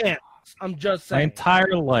involve hands. I'm just my saying.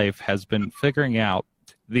 entire life has been figuring out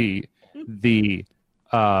the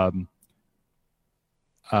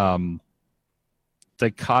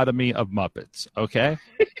dichotomy of Muppets. Okay,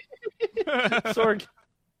 Sorg,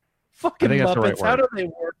 fucking I think that's the right Muppets. How word. do they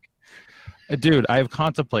work? Dude, I have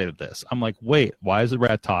contemplated this. I'm like, wait, why is the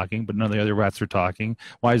rat talking, but none of the other rats are talking?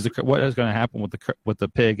 What is going to happen with the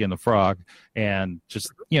pig and the frog, and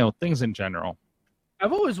just things in general?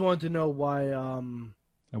 I've always wanted to know why.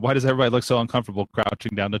 And why does everybody look so uncomfortable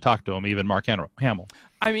crouching down to talk to him? Even Mark Hamill.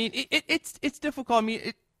 I mean, it's difficult. I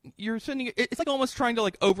mean, it's like almost trying to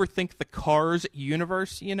like overthink the Cars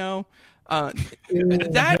universe. That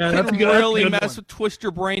can really twist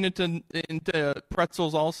your brain into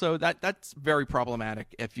pretzels. Also, that's very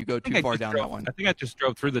problematic if you go too far down that one. I think I just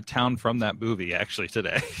drove through the town from that movie actually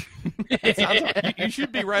today. You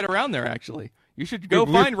should be right around there. Actually, you should go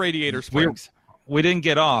find Radiator Springs. We didn't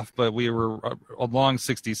get off, but we were along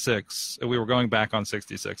 66. We were going back on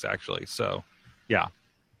 66 actually. So, yeah.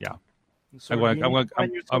 So I'm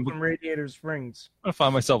from Radiator Springs. I'm gonna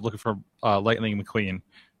find myself looking for Lightning McQueen.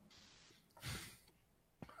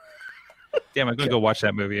 Damn, I'm gonna go watch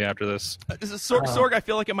that movie after this. Sorg, I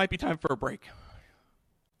feel like it might be time for a break.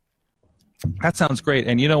 That sounds great.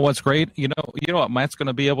 And you know what's great? You know what Matt's going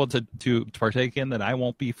to be able to partake in that I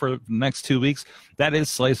won't be for the next 2 weeks? That is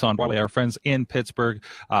Slice on Broadway, our friends in Pittsburgh,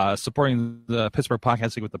 supporting the Pittsburgh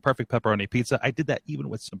podcasting with the perfect pepperoni pizza. I did that even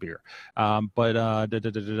with some beer.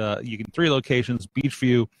 You can 3 locations,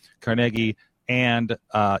 Beachview, Carnegie, and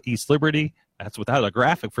East Liberty. That's without a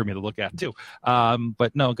graphic for me to look at, too.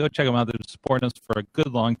 But no, go check them out. They're supporting us for a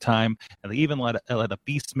good long time. And they even let a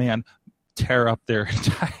beast man tear up their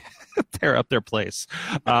place.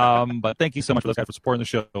 But thank you so much for those guys for supporting the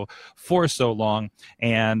show for so long.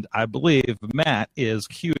 And I believe Matt is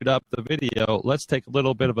queued up the video. Let's take a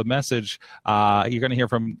little bit of a message. You're going to hear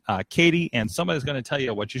from Katie, and somebody's going to tell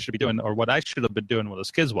you what you should be doing or what I should have been doing when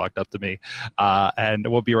those kids walked up to me. And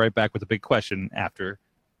we'll be right back with a big question after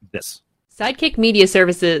this. Sidekick Media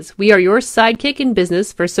Services. We are your sidekick in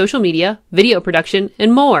business for social media, video production,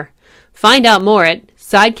 and more. Find out more at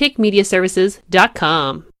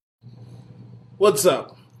sidekickmediaservices.com. What's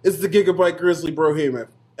up? It's the Gigabyte Grizzly Brohema,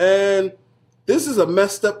 and this is a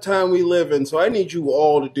messed up time we live in, so I need you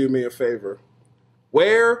all to do me a favor.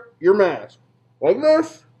 Wear your mask. Like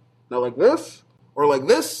this, not like this, or like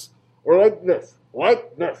this, or like this,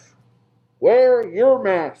 like this. Wear your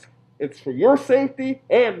mask. It's for your safety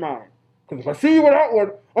and mine. Because if I see you without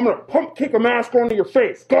one, I'm going to pump kick a mask onto your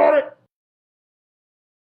face. Got it?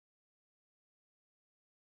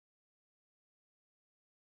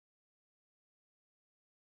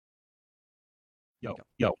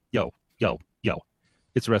 Yo.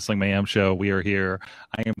 It's Wrestling Mayhem Show. We are here.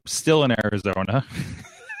 I am still in Arizona.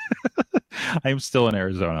 I'm still in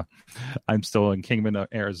Kingman,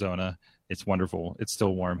 Arizona. It's wonderful. It's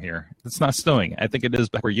still warm here. It's not snowing. I think it is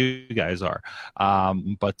back where you guys are.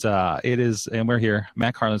 But it is, and we're here.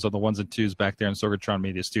 Matt Carlin's on the ones and twos back there in Sorgatron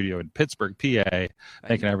Media Studio in Pittsburgh, PA,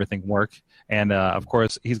 making everything work. And, of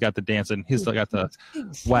course, he's got the dancing. He's still got the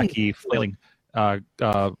wacky flailing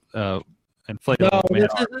inflatable. No,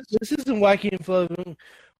 this isn't wacky inflatable,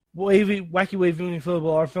 wacky waving inflatable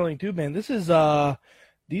or filling tube, man. This is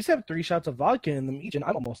these have 3 shots of vodka in them each, and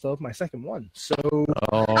I'm almost done with my second one. So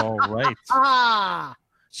all right.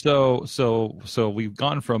 So we've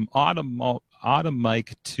gone from autumn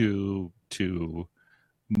mic to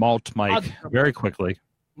malt mic very quickly.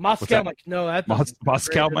 Moscow mic. No, that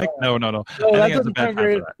Moscow mic. No. No, that doesn't sound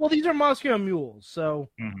great. Well, these are Moscow mules, so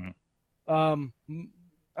I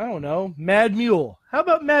don't know. Mad Mule. How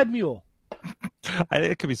about Mad Mule?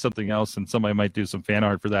 It could be something else, and somebody might do some fan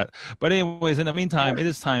art for that. But anyways, in the meantime, it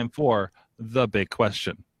is time for the big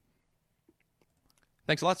question.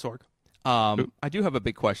 Thanks a lot, Sorg. I do have a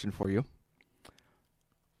big question for you.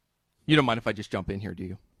 You don't mind if I just jump in here, do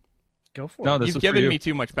you? Go for it. You've given me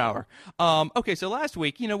too much power. Okay, so last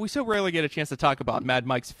week, we so rarely get a chance to talk about Mad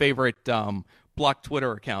Mike's favorite blocked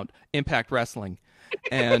Twitter account, Impact Wrestling.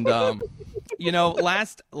 And,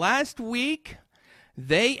 last week,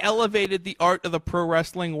 they elevated the art of the pro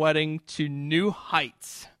wrestling wedding to new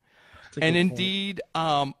heights. And indeed,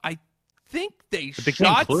 I think they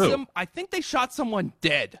shot someone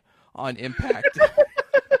dead on Impact.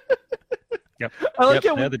 Yep. I like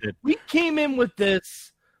how we came in with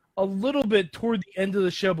this a little bit toward the end of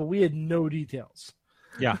the show, but we had no details.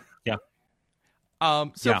 Yeah.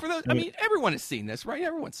 For those, everyone has seen this, right?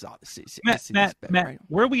 Everyone saw this. Matt, right?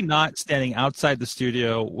 Were we not standing outside the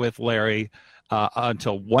studio with Larry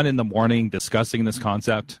until 1 a.m. discussing this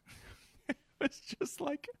concept? It's just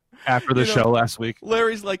like after the show last week.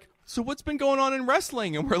 Larry's like, "So what's been going on in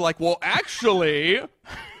wrestling?" And we're like, "Well, actually."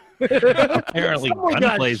 Apparently, Someone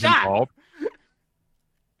got gunplay's shot. involved.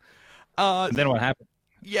 And then what happened?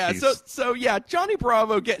 Yeah, Jeez. so yeah, Johnny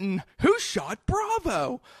Bravo who shot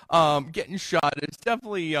Bravo? Getting shot is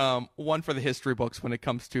definitely one for the history books when it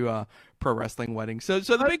comes to pro wrestling weddings. So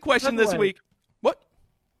the big question this week, what?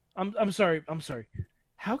 I'm sorry.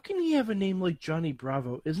 How can he have a name like Johnny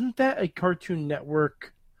Bravo? Isn't that a Cartoon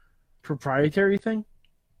Network proprietary thing?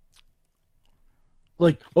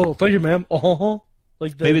 Like, oh, thank you, ma'am.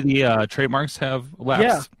 Like Maybe the trademarks have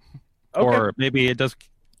lapsed. Yeah. Okay. Or maybe it does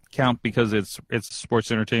count because it's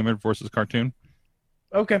sports entertainment versus cartoon.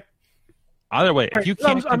 Okay. Either way, Right. if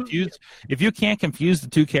you can't confuse the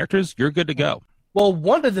two characters, you're good to go. Well,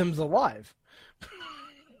 one of them's alive.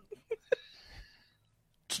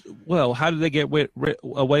 Well, how did they get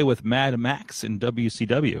away with Mad Max in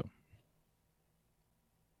WCW?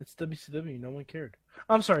 It's WCW. No one cared.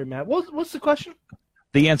 I'm sorry, Matt. What's the question?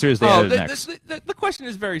 The answer is they added X. The question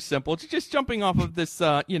is very simple. It's just jumping off of this,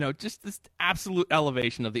 just this absolute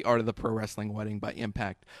elevation of the art of the pro wrestling wedding by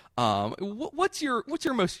Impact. What's your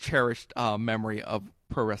most cherished memory of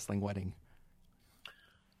pro wrestling wedding?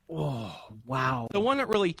 Oh, wow. The one that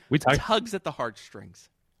really tugs at the heartstrings.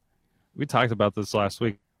 We talked about this last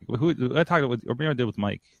week. I talked with, or maybe I did with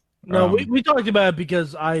Mike. No, we talked about it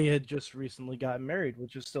because I had just recently gotten married,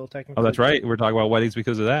 which is still technically. Oh, that's right. We're talking about weddings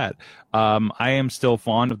because of that. I am still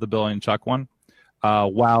fond of the Billy and Chuck one,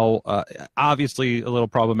 while obviously a little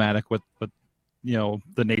problematic with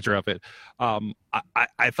the nature of it.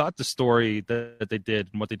 I thought the story that they did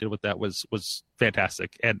and what they did with that was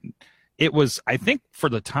fantastic, and it was, I think, for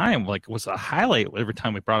the time, was a highlight every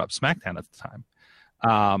time we brought up SmackDown at the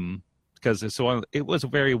time, because it was a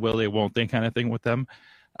very will they won't they kind of thing with them.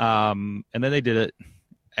 And then they did it,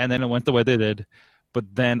 and then it went the way they did. But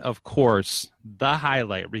then, of course, the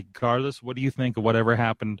highlight, regardless, what do you think of whatever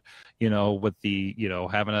happened, with the,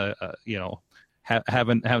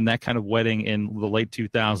 having having that kind of wedding in the late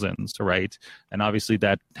 2000s, right? And obviously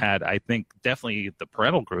that had, I think, definitely the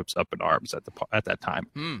parental groups up in arms at that time,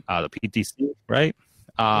 the PTC, right?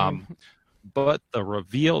 But the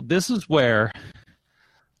reveal, this is where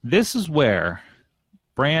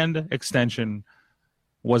brand extension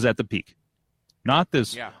was at the peak. Not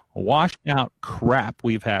this washed out crap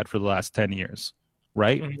we've had for the last 10 years,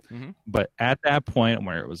 right? Mm-hmm. But at that point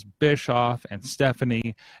where it was Bischoff and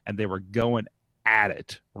Stephanie and they were going at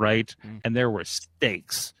it, right? Mm-hmm. And there were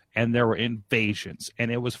stakes and there were invasions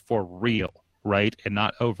and it was for real, right? And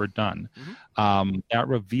not overdone. Mm-hmm. That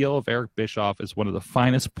reveal of Eric Bischoff is one of the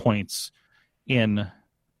finest points in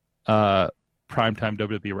primetime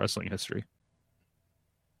WWE wrestling history.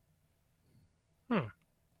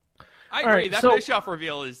 I agree. Right, that so- Bischoff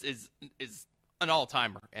reveal is an all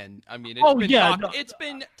timer, and I mean, it's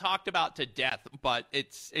been talked about to death, but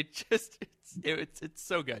it's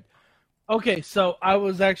so good. Okay, so I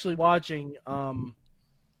was actually watching one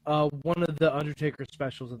of the Undertaker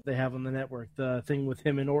specials that they have on the network, the thing with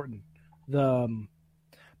him and Orton.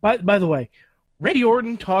 By the way, Randy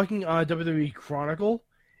Orton talking on WWE Chronicle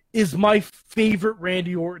is my favorite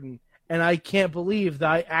Randy Orton, and I can't believe that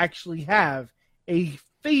I actually have a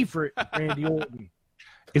favorite Randy Orton.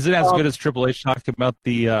 Is it as good as Triple H talking about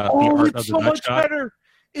the art of the it's so much nutshot? better.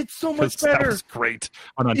 It's so much That better. was great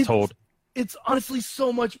on Untold. It's honestly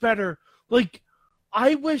so much better. Like,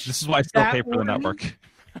 I wish This is why I still that pay for the Orton- network.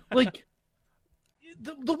 Like,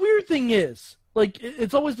 the weird thing is, like,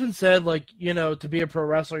 it's always been said, like, to be a pro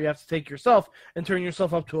wrestler, you have to take yourself and turn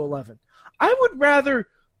yourself up to 11. I would rather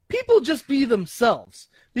people just be themselves,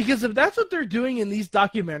 because if that's what they're doing in these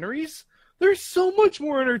documentaries, they're so much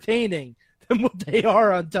more entertaining than what they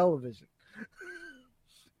are on television.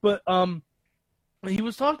 But he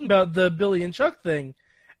was talking about the Billy and Chuck thing,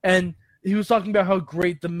 and he was talking about how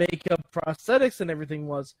great the makeup, prosthetics, and everything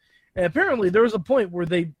was. And apparently there was a point where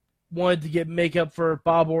they wanted to get makeup for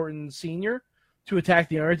Bob Orton Sr. to attack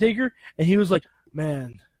The Undertaker, and he was like,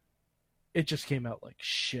 man, it just came out like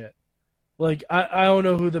shit. Like, I don't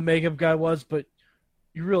know who the makeup guy was, but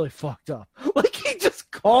you really fucked up. Like, he just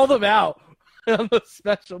called him out on the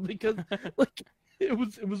special because, like, it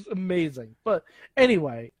was amazing. But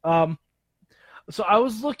anyway, so I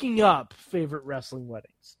was looking up favorite wrestling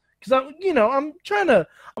weddings because I'm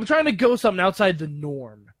trying to go something outside the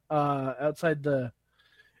norm,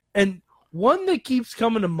 and one that keeps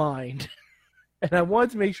coming to mind, and I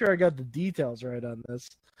wanted to make sure I got the details right on this,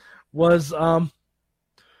 was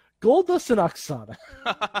Goldust and Oksana.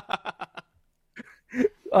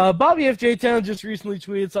 Bobby F. J. Town just recently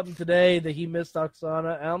tweeted something today that he missed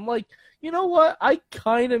Oksana, and I'm like, you know what? I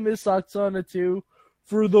kind of miss Oksana too,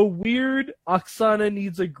 for the weird Oksana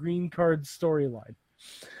needs a green card storyline.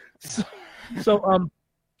 So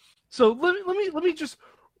So let me just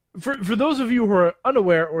for those of you who are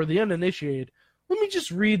unaware or the uninitiated, let me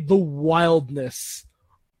just read the wildness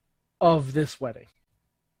of this wedding.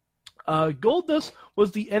 Goldust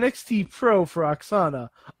was the NXT pro for Oksana,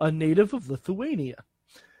 a native of Lithuania.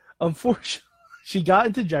 Unfortunately, she got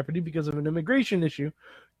into jeopardy because of an immigration issue.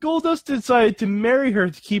 Goldust decided to marry her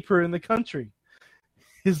to keep her in the country.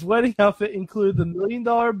 His wedding outfit included the $1 million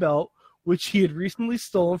belt, which he had recently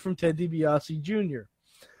stolen from Ted DiBiase Jr.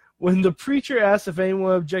 When the preacher asked if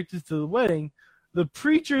anyone objected to the wedding, the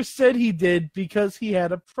preacher said he did because he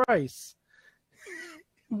had a price.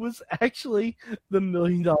 It was actually the $1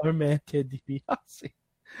 million man, Ted DiBiase.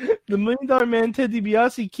 The $1 million man, Ted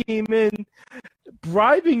DiBiase, came in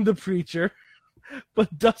bribing the preacher,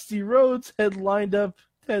 but Dusty Rhodes had lined up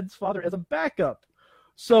Ted's father as a backup.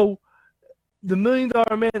 So the $1 million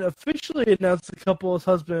man officially announced the couple as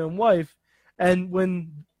husband and wife, and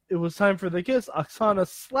when it was time for the kiss, Oksana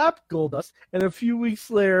slapped Goldust, and a few weeks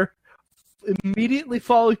later, immediately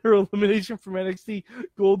following her elimination from NXT,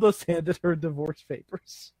 Goldust handed her divorce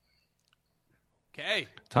papers. Okay.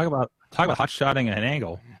 Talk about hot-shotting an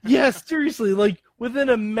angle. Yes, seriously, like within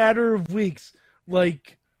a matter of weeks,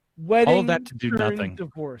 like wedding, All of that to do turned nothing.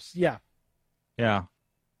 divorce. Yeah, Yeah.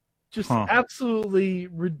 just absolutely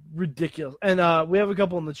ridiculous. And we have a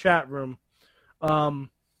couple in the chat room.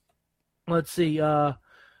 Let's see.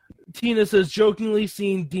 Tina says, jokingly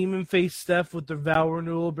seeing Demon face Steph with the vow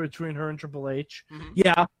renewal between her and Triple H. Mm-hmm.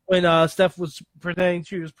 Yeah, when Steph was pretending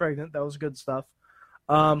she was pregnant. That was good stuff.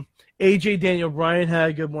 AJ Daniel Bryan had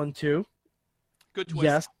a good one, too. Good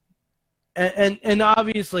twist. Yes. And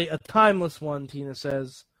obviously a timeless one, Tina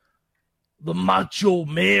says. The Macho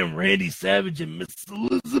Man, Randy Savage, and Miss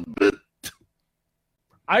Elizabeth.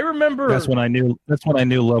 I remember... That's when I knew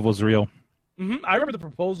love was real. Mm-hmm, I remember the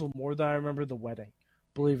proposal more than I remember the wedding.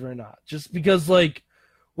 Believe it or not, just because like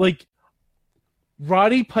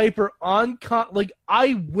Roddy Piper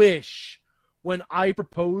I wish when I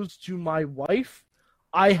proposed to my wife,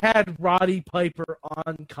 I had Roddy Piper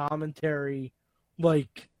on commentary, saying,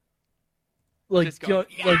 go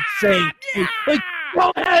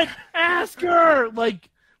ahead, ask her, like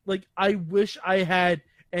I wish I had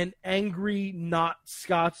an angry not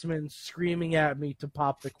Scotsman screaming at me to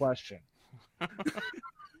pop the question.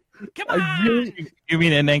 Come on! You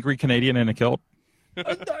mean an angry Canadian in a kilt?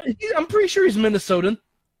 I'm pretty sure he's Minnesotan.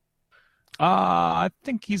 I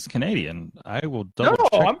think he's Canadian. I will double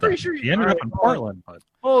check. I'm pretty sure he ended up in Portland. But...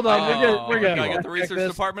 Hold on, we're good. I got the research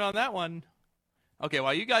department on that one. Okay,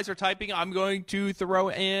 while you guys are typing, I'm going to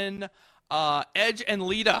throw in Edge and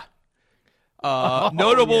Lita.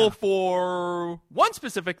 Notable for one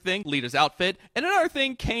specific thing, Lita's outfit, and another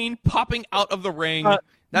thing, Kane popping out of the ring.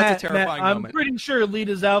 That's a terrifying moment. I'm pretty sure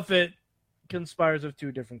Lita's outfit conspires of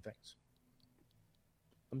two different things.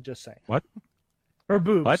 I'm just saying. What? Her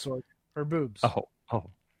boobs. What? Sorry. Her boobs. Oh.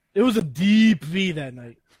 It was a deep V that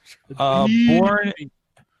night. The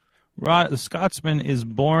Scotsman is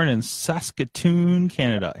born in Saskatoon,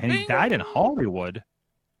 Canada, and he died in Hollywood.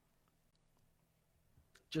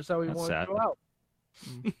 Just how he wanted to go out.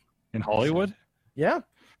 In Hollywood? Yeah.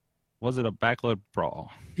 Was it a backload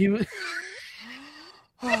brawl? He was.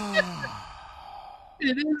 It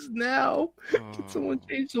is now. Can someone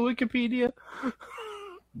change the Wikipedia?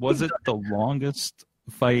 Was it the longest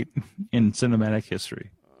fight in cinematic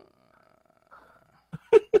history?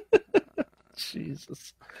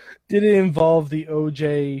 Jesus. Did it involve the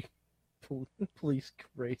OJ police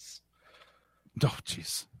race? Oh,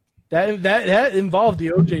 jeez. That involved the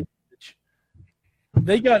OJ.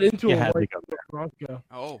 They got into a Bronco.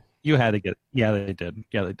 Oh. You had to get. Yeah, they did.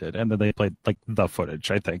 And then they played the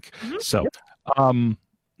footage, I think. Mm-hmm. So,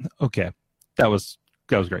 okay, that was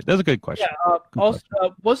great. That was a good question. Yeah. Also,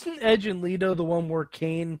 wasn't Edge and Lita the one where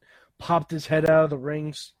Kane popped his head out of the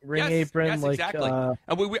ring apron? Yes, exactly.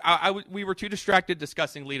 And we were too distracted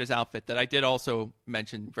discussing Lita's outfit that I did also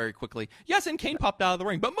mention very quickly. Yes, and Kane popped out of the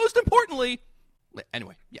ring, but most importantly,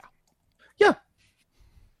 anyway, yeah.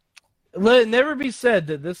 Let it never be said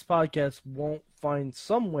that this podcast won't find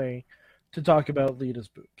some way to talk about Lita's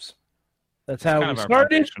boobs. That's how we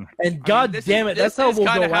started, and God damn it, that's how we'll go out.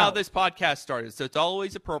 This is kind of how this podcast started, so it's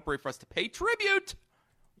always appropriate for us to pay tribute.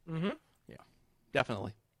 Mm-hmm. Yeah,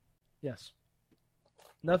 definitely. Yes.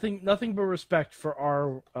 Nothing but respect for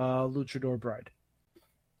our luchador bride.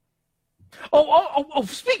 Oh!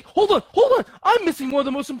 Speak. Hold on. I'm missing one of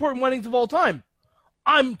the most important weddings of all time.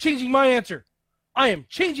 I'm changing my answer. I am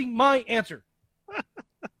changing my answer.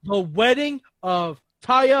 The wedding of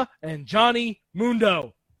Taya and Johnny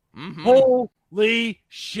Mundo. Mm-hmm. Holy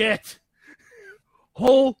shit.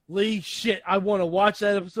 holy shit, I want to watch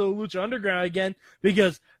that episode of Lucha Underground again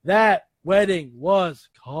because that wedding was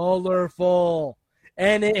colorful.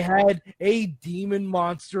 And it had a demon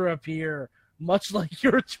monster appear, much like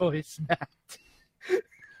your choice, Matt.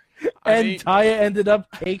 And Taya ended up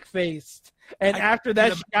cake-faced. And after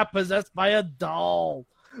that, she got possessed by a doll.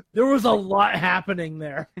 There was a lot happening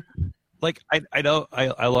there. Like, I know,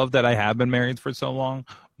 I love that I have been married for so long,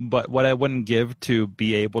 but what I wouldn't give to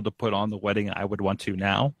be able to put on the wedding, I would want to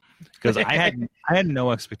now. Because I had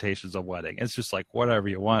no expectations of wedding. It's just like, whatever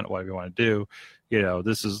you want, whatever you want to do. You know,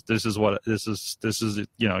 this is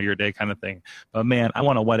you know, your day kind of thing. But man, I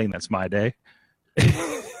want a wedding that's my day.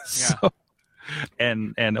 So,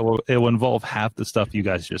 and it will involve half the stuff you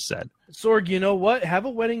guys just said. Sorg, you know what? Have a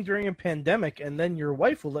wedding during a pandemic, and then your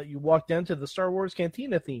wife will let you walk down to the Star Wars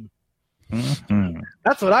Cantina theme. Mm-hmm.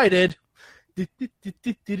 That's what I did.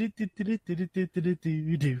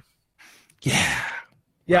 Yeah.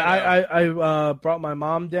 Yeah, I brought my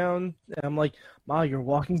mom down, and I'm like, Ma, you're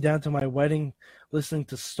walking down to my wedding listening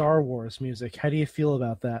to Star Wars music. How do you feel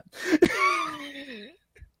about that?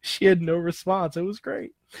 She had no response. It was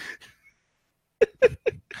great.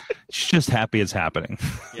 She's just happy it's happening.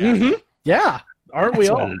 Yeah. Mm-hmm. Yeah. Aren't we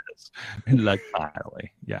That's all? what it is. Like,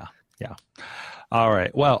 finally. Yeah. All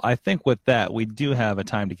right. Well, I think with that, we do have a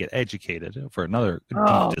time to get educated for another deep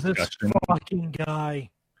discussion. This fucking guy.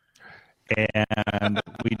 And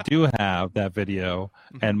we do have that video.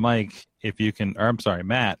 And Mike, if you can, or I'm sorry,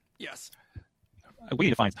 Matt. Yes. We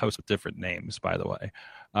need to find hosts with different names, by the way.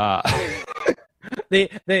 They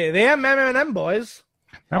have M&M boys.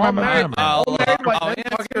 I'll married white men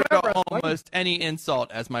answer talking about wrestling. almost any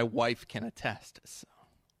insult, as my wife can attest. So.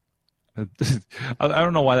 I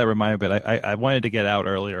don't know why that reminded me, but I wanted to get out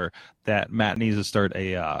earlier that Matt needs to start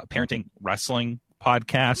a parenting wrestling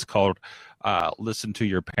podcast called Listen to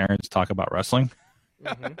Your Parents Talk About Wrestling.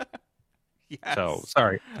 Mm-hmm. Yes. So,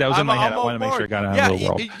 sorry. That was in my head. I want to make sure it got out of the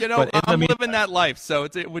world. You know, I'm living that life, so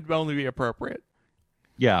it would only be appropriate.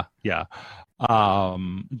 Yeah.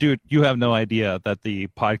 Dude, you have no idea that the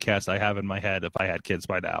podcast I have in my head, if I had kids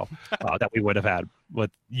by now, that we would have had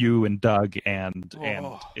with you and Doug and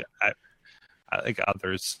I think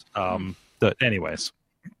others. Anyways,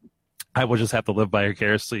 I will just have to live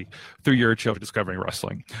vicariously through your children discovering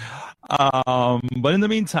wrestling. But in the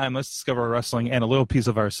meantime, let's discover wrestling and a little piece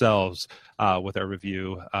of ourselves with our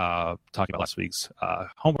review, talking about last week's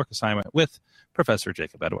homework assignment with Professor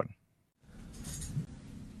Jacob Edwin.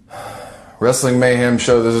 Wrestling Mayhem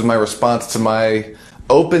show. This is my response to my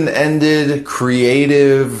open-ended,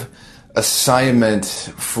 creative assignment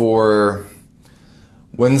for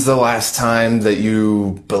when's the last time that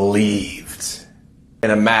you believed in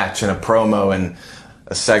a match, in a promo, in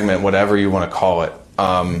a segment, whatever you want to call it.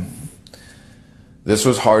 This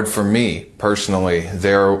was hard for me, personally.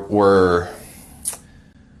 There were...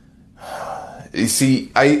 You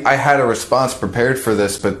see, I had a response prepared for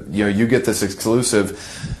this, but you get this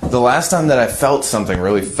exclusive. The last time that I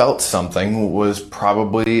really felt something, was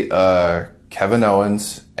probably Kevin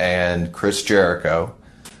Owens and Chris Jericho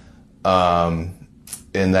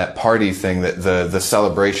in that party thing, that the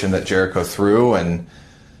celebration that Jericho threw, and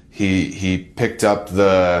he picked up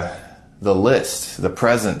the list, the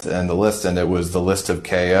present and the list, and it was the list of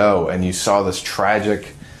KO, and you saw this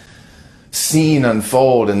tragic scene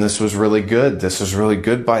unfold, and this was really good. This was really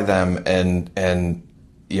good by them, and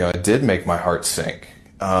it did make my heart sink.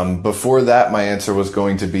 Before that, my answer was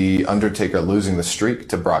going to be Undertaker losing the streak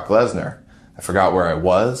to Brock Lesnar. I forgot where I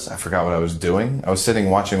was. I forgot what I was doing. I was sitting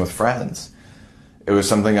watching with friends. It was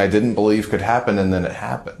something I didn't believe could happen, and then it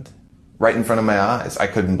happened. Right in front of my eyes. I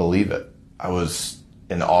couldn't believe it. I was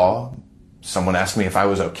in awe. Someone asked me if I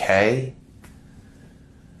was okay.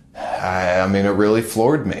 I mean, it really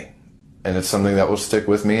floored me. And it's something that will stick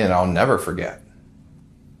with me and I'll never forget.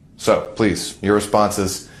 So, please, your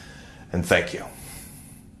responses, and thank you.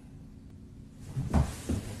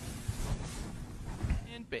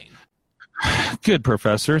 And Bane. Good,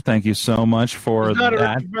 Professor. Thank you so much for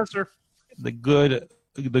that. Professor. The good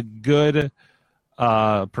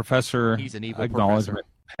Professor He's an evil acknowledgement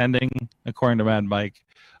pending, according to Mad Mike.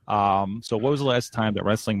 So what was the last time that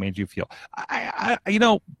wrestling made you feel?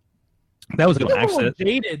 That was an accident.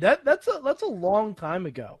 Dated. That's a long time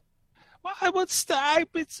ago. Well, I would stop.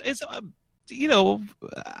 It's yeah.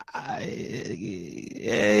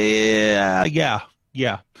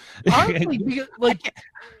 Honestly, because,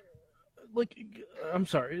 I'm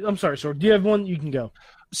sorry, sir. Do you have one? You can go.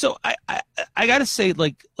 So I gotta say,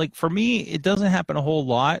 like for me, it doesn't happen a whole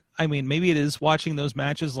lot. I mean, maybe it is watching those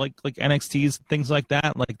matches like NXT's, things like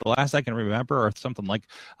that. Like the last I can remember, or something like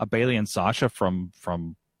a Bayley and Sasha from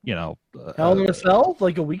Hell in a Cell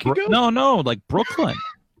like a week ago. No, like Brooklyn,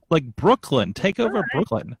 take over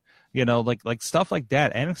Brooklyn. Like stuff like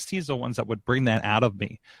that. NXT is the ones that would bring that out of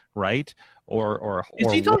me, right? Or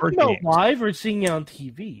is he talking about live or seeing it on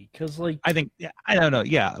TV? Because I think I don't know.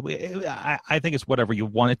 Yeah, I think it's whatever you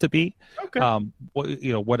want it to be. Okay.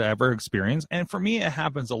 Whatever experience. And for me, it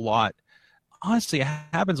happens a lot. Honestly, it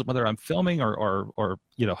happens whether I'm filming or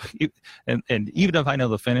and even if I know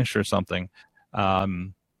the finish or something,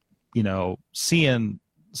 seeing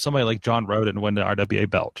somebody like John Roden win the RWA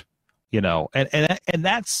belt, and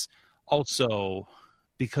that's also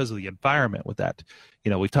because of the environment with that.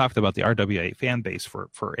 We've talked about the RWA fan base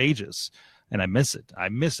for ages, and I miss it. I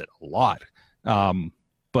miss it a lot.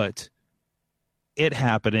 But it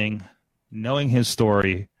happening, knowing his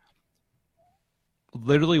story,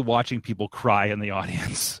 literally watching people cry in the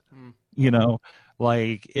audience,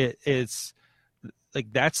 it's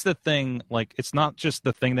like, that's the thing. Like, it's not just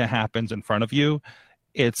the thing that happens in front of you.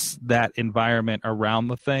 It's that environment around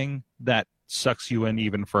the thing that sucks you in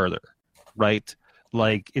even further. Right.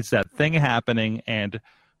 Like, it's that thing happening and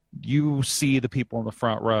you see the people in the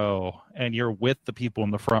front row and you're with the people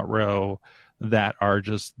in the front row that are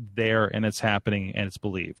just there and it's happening and it's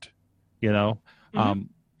believed,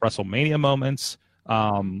 WrestleMania moments,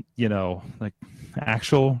 like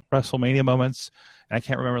actual WrestleMania moments. I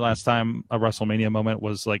can't remember last time a WrestleMania moment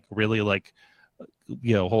was like really like,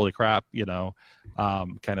 holy crap,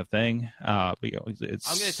 kind of thing. It's.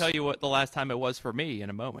 I'm going to tell you what the last time it was for me in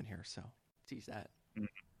a moment here. So tease that.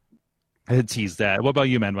 I did tease that. What about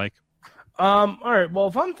you, man, Mike? All right. Well,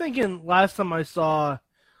 if I'm thinking last time I saw it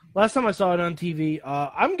on TV,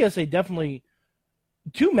 I'm gonna say definitely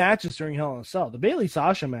 2 matches during Hell in a Cell. The Bayley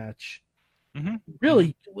Sasha match. Mm-hmm.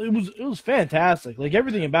 Really, it was fantastic. Like,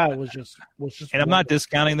 everything about it was just. And I'm not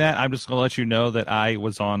discounting that. I'm just gonna let you know that I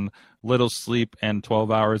was on little sleep and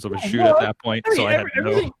 12 hours of a shoot at that point. So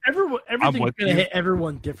everything's gonna hit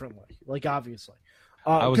everyone differently. Like, obviously,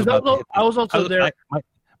 I was also there.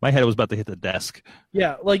 My head was about to hit the desk.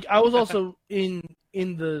 Yeah, like, I was also in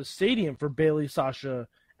the stadium for Bayley Sasha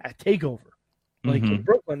at Takeover, like, in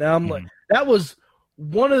Brooklyn. And I'm like, that was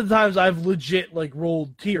one of the times I've legit like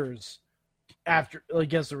rolled tears after,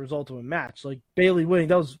 like, as a result of a match. Like, Bayley winning,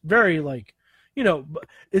 that was very, like,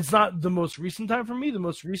 it's not the most recent time for me. The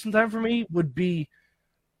most recent time for me would be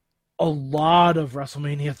a lot of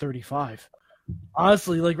WrestleMania 35.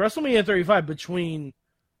 Honestly, like, WrestleMania 35 between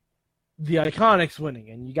the Iconics winning,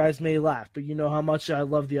 and you guys may laugh, but you know how much I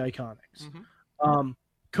love the Iconics.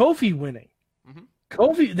 Kofi winning.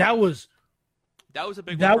 Kofi, that was a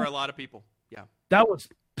big one for a lot of people. Yeah. That was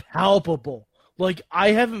palpable. Like,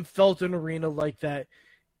 I haven't felt an arena like that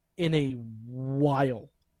in a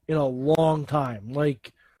while, in a long time.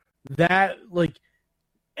 Like, that, like,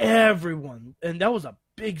 everyone, and that was a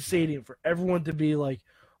big stadium for everyone to be, like,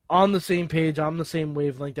 on the same page, on the same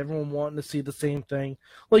wavelength, everyone wanting to see the same thing.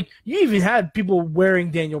 Like, you even had people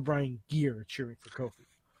wearing Daniel Bryan gear cheering for Kofi.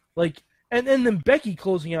 Like, and then Becky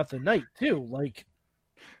closing out the night, too. Like,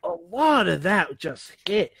 a lot of that just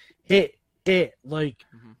hit. Like,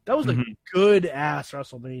 that was a good-ass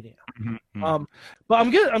WrestleMania. But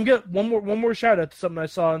I'm good. One more shout-out to something I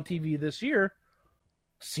saw on TV this year.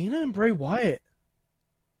 Cena and Bray Wyatt.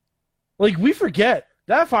 Like, we forget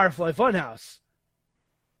that Firefly Funhouse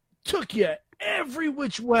took you every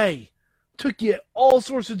which way, took you all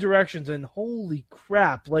sorts of directions, and holy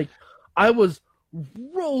crap, like, I was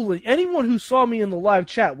rolling. Anyone who saw me in the live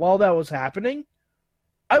chat while that was happening,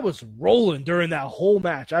 I was rolling during that whole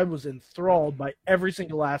match. I was enthralled by every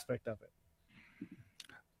single aspect of it.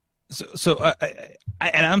 So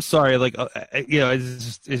and I'm sorry, like,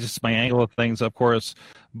 it's just my angle of things, of course,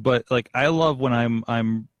 but, like, I love when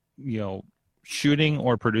I'm shooting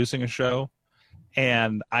or producing a show,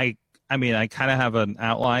 and I mean, I kind of have an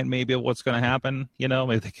outline maybe of what's going to happen,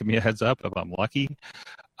 maybe they give me a heads up if I'm lucky.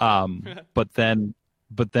 But then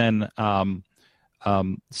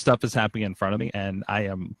stuff is happening in front of me, and I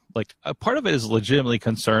am, like, a part of it is legitimately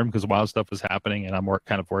concerned because while stuff is happening, and I'm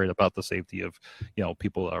kind of worried about the safety of,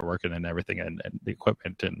 people that are working and everything, and the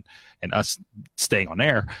equipment and us staying on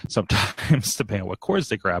air sometimes depending on what cords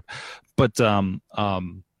they grab. But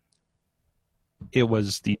it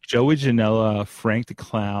was the Joey Janela, Frank the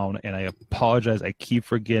Clown, and I apologize, I keep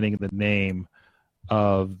forgetting the name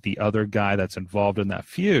of the other guy that's involved in that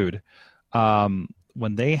feud.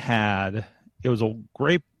 When they had, it was a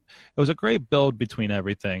great build between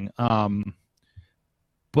everything.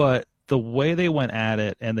 But the way they went at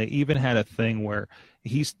it, and they even had a thing where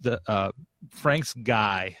Frank's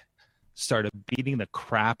guy started beating the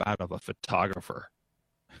crap out of a photographer.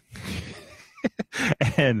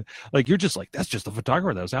 And like you're just like, that's just the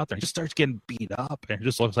photographer that was out there. He just starts getting beat up, and it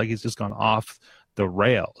just looks like he's just gone off the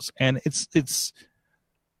rails. And it's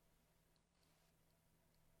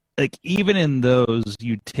like, even in those,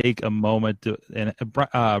 you take a moment to, and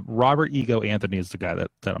Robert Ego Anthony is the guy that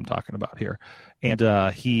I'm talking about here,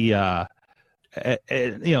 and he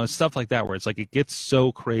you know, stuff like that where it's like it gets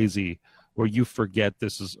so crazy where you forget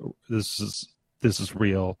this is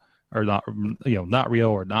real or not, you know, not real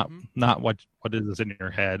or not what is in your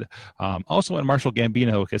head. Also, when Marshall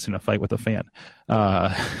Gambino gets in a fight with a fan,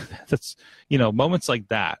 that's, you know, moments like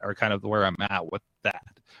that are kind of where I'm at with that.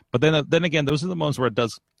 But then again, those are the moments where it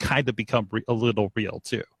does kind of become a little real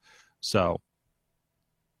too. So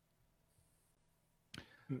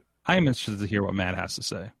I am interested to hear what Matt has to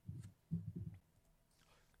say.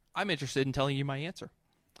 I'm interested in telling you my answer.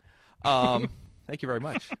 Thank you very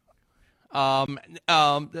much.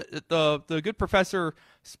 The good professor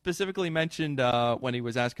specifically mentioned when he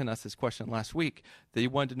was asking us this question last week that he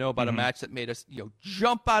wanted to know about a match that made us, you know,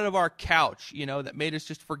 jump out of our couch, you know, that made us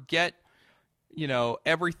just forget, you know,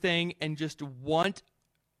 everything and just want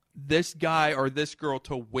this guy or this girl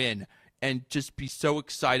to win and just be so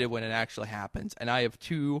excited when it actually happens. And I have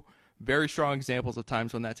two very strong examples of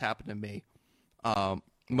times when that's happened to me.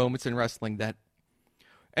 Moments in wrestling that,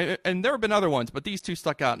 and there have been other ones, but these two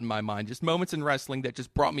stuck out in my mind. Just moments in wrestling that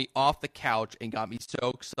just brought me off the couch and got me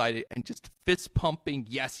so excited and just fist pumping,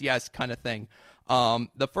 yes, kind of thing.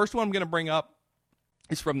 The first one I'm going to bring up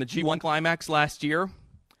is from the G1 Climax last year.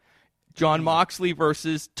 Jon Moxley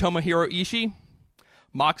versus Tomohiro Ishii.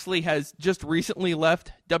 Moxley has just recently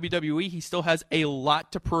left WWE. He still has a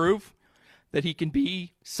lot to prove, that he can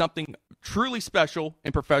be something truly special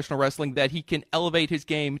in professional wrestling, that he can elevate his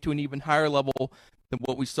game to an even higher level than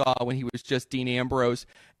what we saw when he was just Dean Ambrose.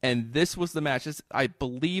 And this was the match. This, I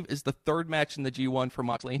believe, is the third match in the G1 for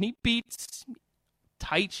Moxley. And he beats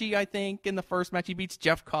Taichi, I think, in the first match. He beats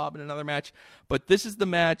Jeff Cobb in another match. But this is the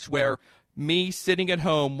match where me sitting at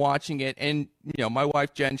home watching it, and, you know, my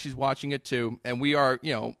wife Jen, she's watching it too. And we are,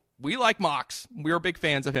 you know, we like Mox. We're big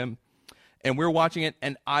fans of him. And we're watching it,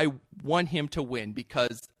 and I want him to win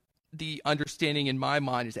because the understanding in my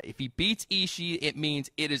mind is that if he beats Ishii, it means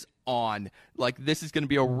it is on. Like, this is going to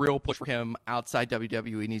be a real push for him outside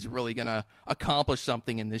WWE, and he's really going to accomplish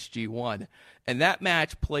something in this G1. And that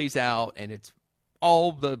match plays out, and it's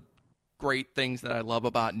all the great things that I love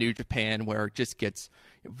about New Japan, where it just gets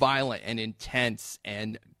violent and intense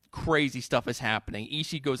and crazy stuff is happening.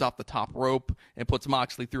 Ishii goes off the top rope and puts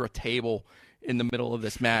Moxley through a table in the middle of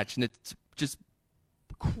this match, and it's just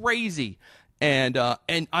crazy. And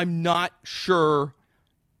I'm not sure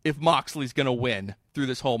if Moxley's going to win through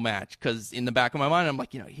this whole match, because in the back of my mind, I'm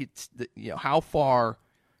like, how far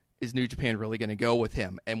is New Japan really going to go with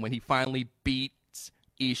him? And when he finally beats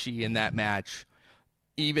Ishii in that match,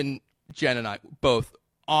 even Jen and I both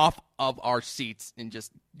off of our seats and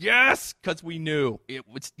just, yes, because we knew it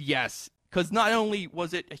was, yes. Because not only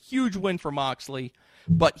was it a huge win for Moxley,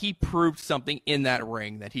 but he proved something in that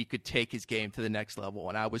ring that he could take his game to the next level.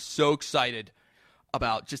 And I was so excited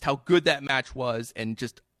about just how good that match was, and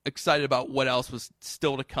just excited about what else was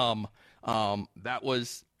still to come. That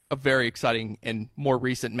was a very exciting and more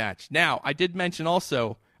recent match. Now, I did mention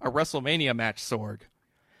also a WrestleMania match, Sorg,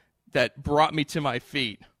 that brought me to my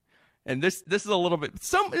feet. And this is a little bit,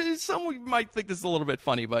 some might think this is a little bit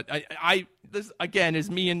funny, but I this again is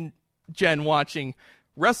me and Jen watching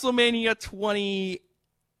WrestleMania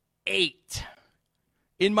 28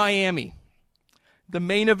 in Miami. The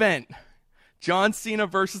main event, John Cena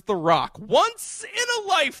versus The Rock. Once in a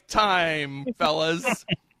lifetime, fellas.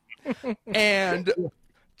 And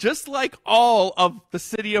just like all of the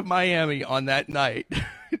city of Miami on that night,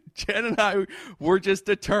 Jen and I were just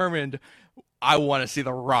determined, I want to see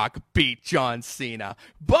The Rock beat John Cena.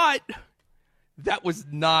 But that was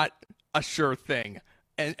not a sure thing.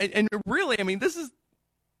 And really, I mean, this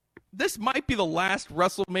might be the last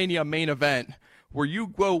WrestleMania main event where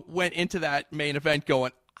you went into that main event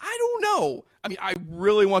going, I don't know. I mean, I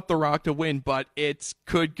really want The Rock to win, but it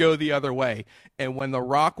could go the other way. And when The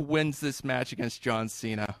Rock wins this match against John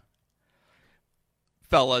Cena,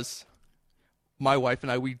 fellas, my wife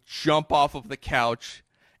and I, we jump off of the couch,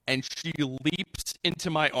 and she leaps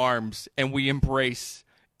into my arms, and we embrace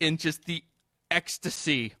in just the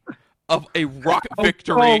ecstasy of a Rock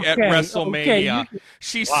victory at WrestleMania.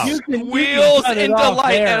 She squeals in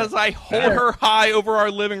delight as I hold her high over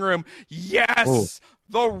our living room. Yes,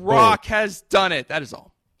 The Rock has done it. That is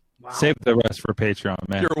all. Wow. Save the rest for Patreon,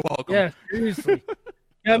 man. You're welcome. Yeah, seriously. You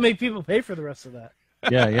gotta make people pay for the rest of that.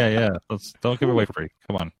 Yeah. Don't give it away for free.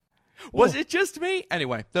 Come on. Was it just me?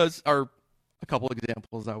 Anyway, those are a couple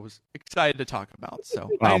examples I was excited to talk about. So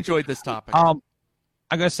I enjoyed this topic.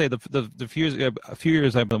 I gotta say the few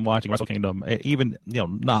years I've been watching Wrestle Kingdom, even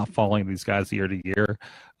not following these guys year to year,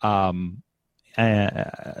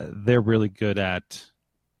 they're really good at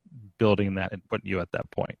building that and putting you at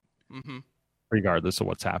that point, regardless of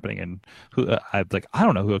what's happening. And who I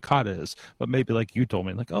don't know who Okada is, but maybe like you told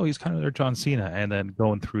me, like, oh, he's kind of their John Cena, and then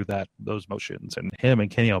going through those motions, and him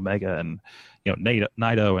and Kenny Omega, and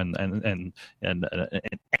Naito, and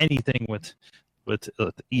anything with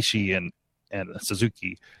Ishii and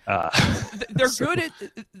Suzuki. They're good at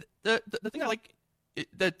the thing I like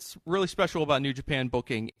that's really special about New Japan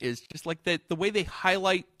booking is just like the way they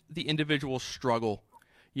highlight the individual struggle.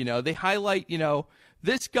 They highlight,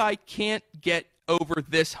 this guy can't get over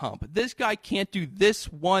this hump. This guy can't do this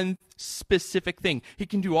one specific thing. He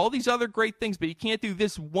can do all these other great things, but he can't do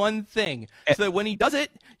this one thing. So that when he does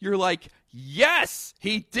it, you're like, yes,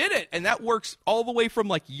 he did it. And that works all the way from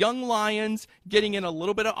like young lions getting in a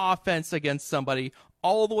little bit of offense against somebody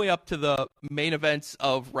all the way up to the main events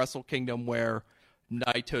of Wrestle Kingdom where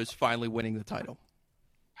Naito's finally winning the title.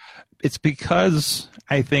 It's because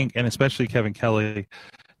I think, and especially Kevin Kelly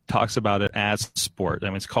talks about it as sport. I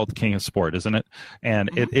mean, it's called the King of Sport, isn't it? And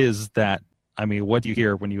it is that. I mean, what do you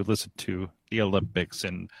hear when you listen to the Olympics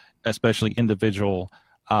and especially individual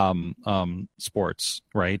sports,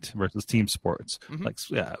 right, versus team sports? Like,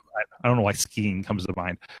 yeah, I don't know why skiing comes to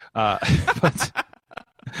mind, but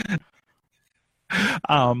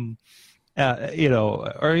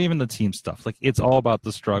or even the team stuff. Like, it's all about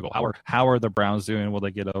the struggle. How are the Browns doing? Will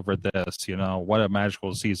they get over this? What a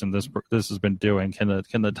magical season this has been doing. Can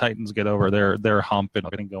the Titans get over their hump and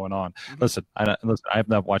everything going on? Listen, I have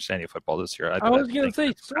not watched any football this year. I was going to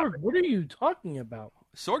say, Sorg, what are you talking about?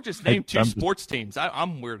 Sorg just named two sports teams.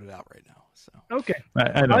 I'm weirded out right now. So okay,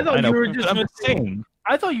 I thought you were just mentioning.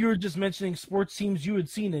 I thought you were just mentioning sports teams you had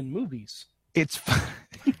seen in movies. It's.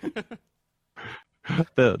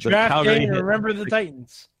 the Calgary remember the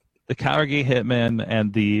Titans, the Calgary Hitmen,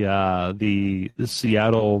 and the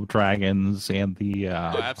Seattle Dragons, and the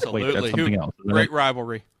absolutely wait, something else. Great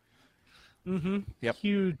rivalry. Yep.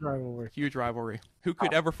 Huge rivalry. Who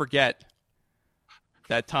could ever forget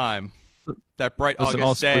that time, that bright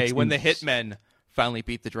August day when the Hitmen finally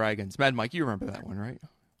beat the Dragons? Mad Mike, you remember that one, right?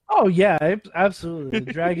 Oh yeah, absolutely.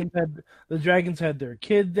 The Dragons had their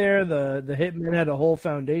kid there. The Hitmen had a whole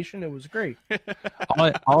foundation. It was great.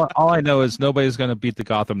 all I know is nobody's going to beat the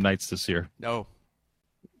Gotham Knights this year. No.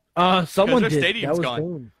 Someone their did. Stadium's that was gone.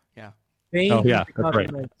 Bane. Yeah. Bane oh yeah, that's right.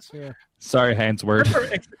 Yeah. Sorry, Hans Word.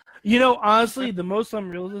 Honestly, the most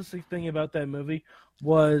unrealistic thing about that movie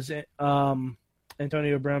was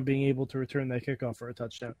Antonio Brown being able to return that kickoff for a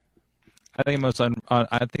touchdown. I think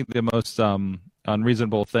the most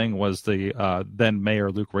unreasonable thing was the then Mayor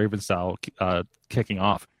Luke Ravenstyle kicking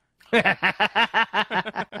off.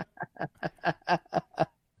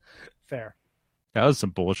 Fair. That was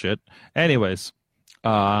some bullshit. Anyways,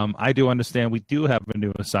 I do understand we do have a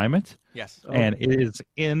new assignment. Yes. And it is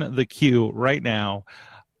in the queue right now.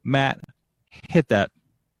 Matt, hit that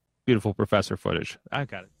beautiful professor footage. I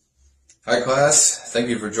got it. Hi, class. Thank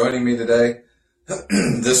you for joining me today.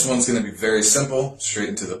 This one's going to be very simple, straight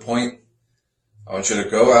and to the point. I want you to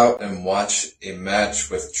go out and watch a match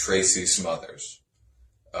with Tracy Smothers.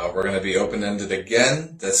 We're going to be open-ended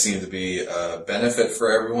again. That seemed to be a benefit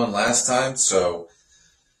for everyone last time. So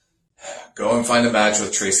go and find a match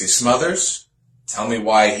with Tracy Smothers. Tell me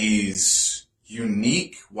why he's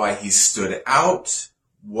unique, why he stood out,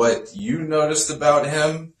 what you noticed about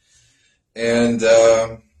him, and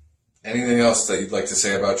anything else that you'd like to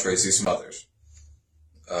say about Tracy Smothers.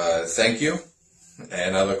 Thank you,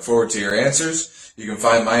 and I look forward to your answers. You can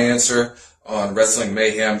find my answer on Wrestling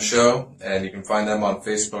Mayhem Show, and you can find them on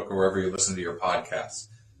Facebook or wherever you listen to your podcasts.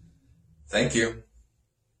 Thank you.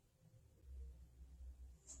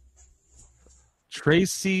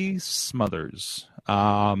 Tracy Smothers.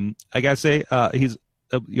 I gotta say, he's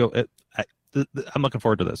I'm looking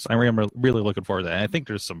forward to this. I am really looking forward to that. And I think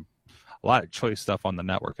there's a lot of choice stuff on the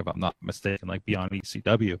network, if I'm not mistaken, like beyond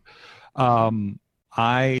ECW.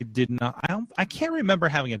 I can't remember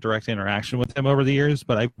having a direct interaction with him over the years,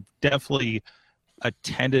 but I've definitely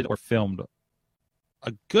attended or filmed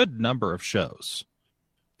a good number of shows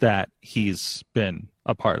that he's been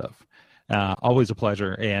a part of. Always a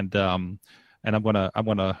pleasure, and I'm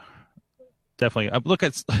gonna definitely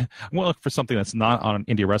look for something that's not on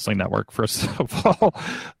Indie Wrestling Network first of all.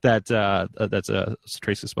 That's a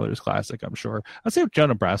Tracy Smothers classic, I'm sure. I'll see if Joe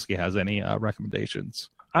Nebraska has any recommendations.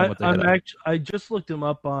 I just looked him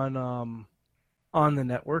up on the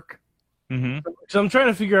network. So I'm trying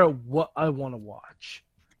to figure out what I want to watch.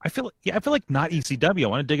 I feel like not ECW. I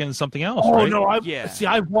want to dig into something else. Oh right? no, I Yeah. see.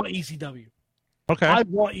 I want ECW. Okay. I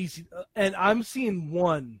want and I'm seeing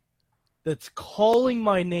one that's calling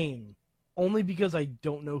my name only because I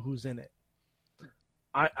don't know who's in it.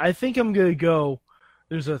 I think I'm gonna go.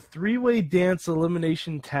 There's a 3-way dance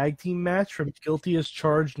elimination tag team match from Guilty as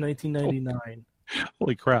Charged 1999.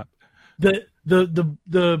 Holy crap!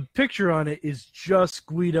 The picture on it is just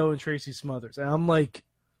Guido and Tracy Smothers, and I'm like,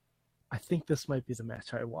 I think this might be the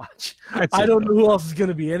match I watch. I don't know who else is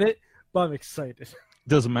gonna be in it, but I'm excited.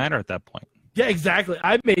 Doesn't matter at that point. Yeah, exactly.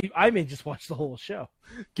 I may just watch the whole show.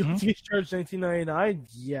 Guilty as Charged 1999.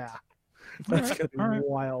 Yeah, that's gonna be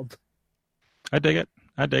wild. I dig it.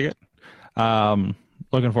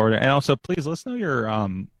 Looking forward to it. And also, please let us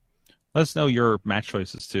know your match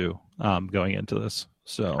choices too. Going into this.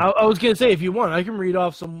 So I was gonna say, if you want, I can read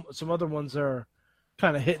off some other ones that are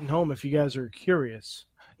kind of hitting home if you guys are curious.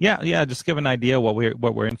 Yeah. Just give an idea what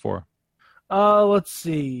we're in for. Let's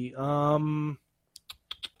see. I'm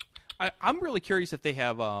really curious if they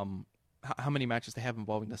have how many matches they have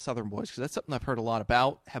involving the Southern Boys, because that's something I've heard a lot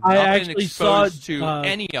about. Have I not been actually exposed saw, to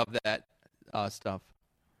any of that stuff.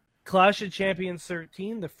 Clash of Champions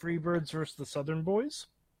 13, the Freebirds versus the Southern Boys.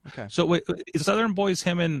 Okay. So wait, is Southern Boys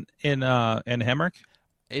him and Hemrick?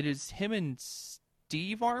 It is him and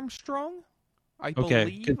Steve Armstrong, I Okay.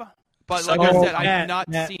 believe. But like I said, I've not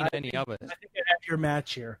seen any of it. I think I have your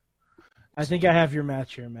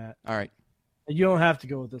match here. Matt. All right. You don't have to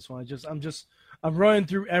go with this one. I'm running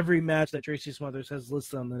through every match that Tracy Smothers has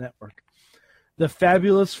listed on the network. The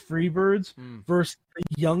Fabulous Freebirds versus the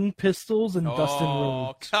Young Pistols and Dustin Oh,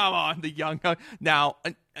 Rhodes. come on, the young. Now,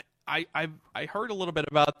 I heard a little bit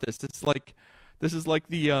about this. This is like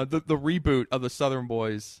the reboot of the Southern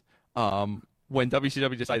Boys. When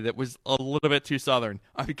WCW decided it was a little bit too Southern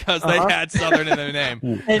because they had Southern in their name.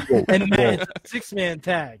 and man, it's a 6-man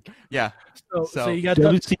tag. Yeah. So you got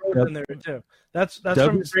Dustin Rhodes in there too. That's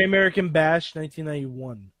from the Great American Bash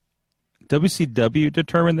 1991. WCW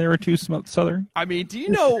determined they were too Southern? I mean, do you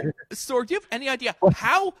know, Sorg, do you have any idea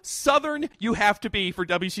how Southern you have to be for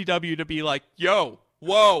WCW to be like, yo,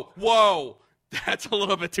 whoa, that's a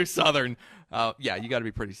little bit too Southern? Yeah, you got to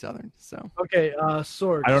be pretty Southern. So okay,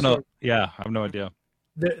 Sorg. I don't know. Yeah, I have no idea.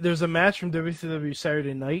 There's a match from WCW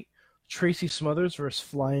Saturday Night. Tracy Smothers versus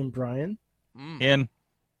Flying Brian. In.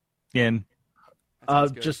 Just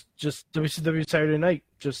WCW Saturday Night.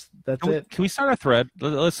 That's it. Can we start a thread?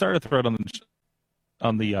 Let's start a thread on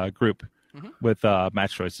the group with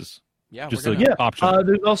match choices. Yeah, just we're an gonna... option.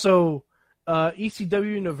 There's also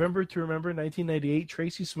ECW November to Remember 1998.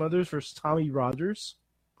 Tracy Smothers versus Tommy Rogers.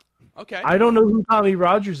 Okay. I don't know who Tommy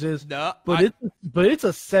Rogers is, No, but it's a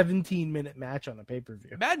 17-minute match on a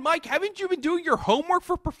pay-per-view. Mad Mike, haven't you been doing your homework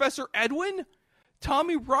for Professor Edwin?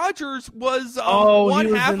 Tommy Rogers was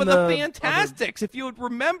one half of the Fantastics. If you had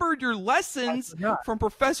remembered your lessons from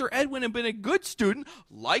Professor Edwin and been a good student,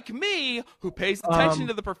 like me, who pays attention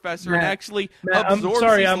to the professor and actually absorbs I'm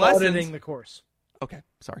sorry, these I'm lessons. auditing the course. Okay,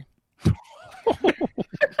 sorry.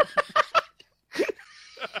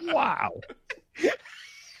 Wow.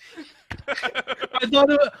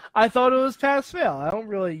 I thought it was pass fail. I don't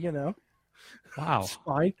really, Wow. It's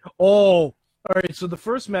fine. Oh, all right. So the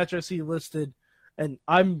first match I see listed, and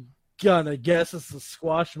I'm gonna guess it's a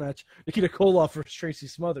squash match. Nikita Koloff versus Tracy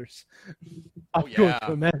Smothers. I'm going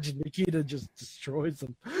to imagine Nikita just destroys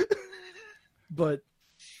him. But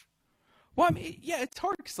well, I mean, yeah, it's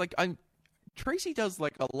hard because Tracy does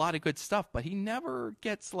like a lot of good stuff, but he never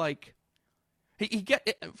gets like.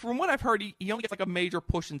 From what I've heard, he only gets like a major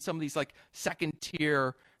push in some of these like second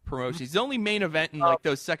tier promotions. He's the only main event in like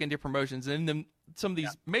those second tier promotions, and then some of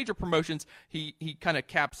these major promotions, he kind of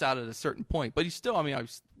caps out at a certain point. But he's still, I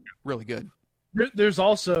was really good. There's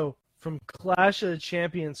also from Clash of the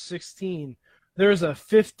Champions 16. There's a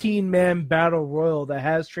 15-man battle royal that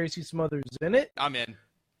has Tracy Smothers in it. I'm in.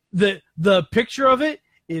 The picture of it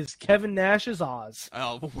is Kevin Nash's Oz.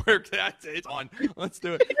 Oh, that's it. On. Let's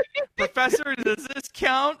do it. Professor, does this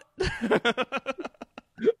count?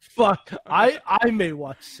 Fuck. I may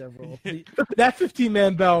watch several. That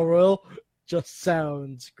 15-man battle royal just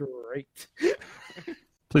sounds great.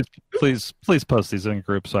 Please post these in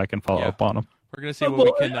groups so I can follow up on them. We're gonna see what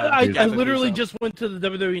we can. I literally just went to the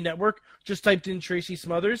WWE Network, just typed in Tracy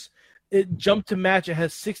Smothers. It jumped to match. It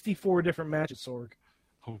has 64 different matches. Sorg.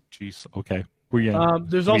 Oh, jeez. Okay.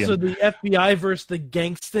 There's also the FBI versus the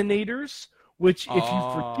Gangstonators, which, if you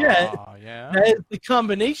forget, that is the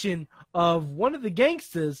combination of one of the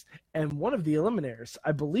Gangstas and one of the Eliminators.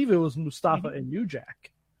 I believe it was Mustafa and New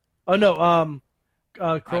Jack. Oh no,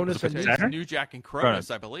 Cronus and New Jack and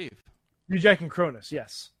Cronus, I believe. New Jack and Cronus,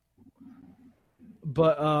 yes.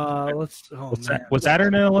 But let's. Oh, man. Was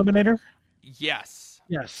Saturn an eliminator? Yes.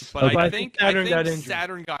 Yes, But I think think Saturn got injured.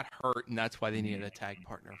 Saturn got hurt, and that's why they needed a tag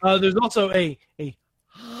partner. There's also a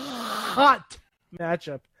hot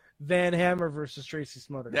matchup: Van Hammer versus Tracy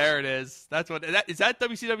Smothers. There it is. That's what. Is that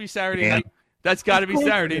WCW Saturday night? That's got to be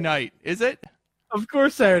Saturday night, is it? Of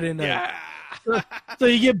course, Saturday night. Yeah. So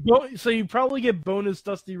you get so you probably get bonus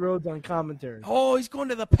Dusty Rhodes on commentary. Oh, he's going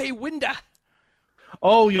to the pay window.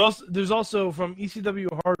 Oh, there's also from ECW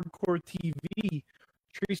Hardcore TV,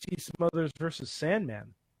 Tracy Smothers versus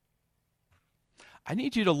Sandman. I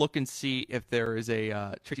need you to look and see if there is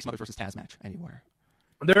a Tracy Smothers versus Taz match anywhere.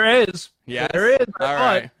 There is. Yes. There is. All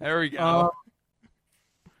right. There we go.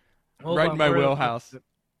 Right in my wheelhouse.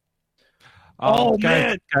 Oh,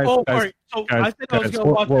 guys, man. All right. So I said I was going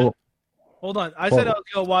to watch. Hold on. I said I was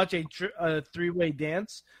going to watch a three-way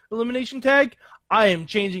dance elimination tag. I am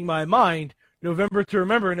changing my mind. November to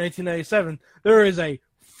Remember in 1997, there is a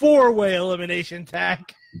four-way elimination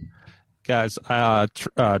tag. Guys,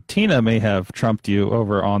 Tina may have trumped you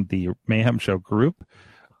over on the Mayhem Show group.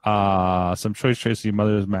 Some Choice Tracy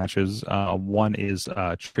Smothers matches. One is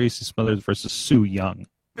Tracy Smothers versus Sue Young.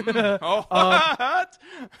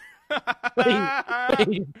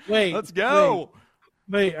 Wait. Let's go.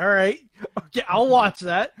 Wait, all right. Okay, I'll watch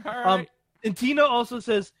that. All right. And Tina also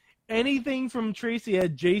says anything from Tracy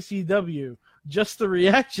at JCW, just the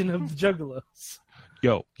reaction of the Juggalos.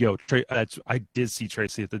 Yo, I did see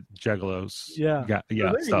Tracy at the Juggalos. Yeah,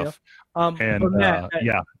 stuff. And Matt,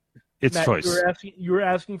 it's Matt, choice. You were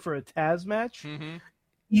asking for a Taz match. Mm-hmm.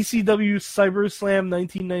 ECW CyberSlam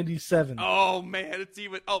 1997. Oh man, it's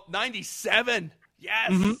even 97.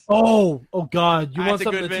 Yes. Mm-hmm. Oh God, you That's want a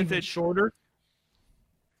something good that's even vintage. shorter?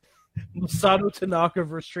 Masato Tanaka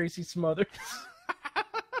versus Tracy Smothers.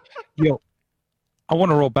 Yo, I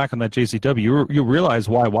want to roll back on that JCW. You realize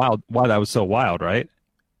why that was so wild, right?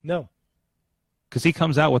 No. Because he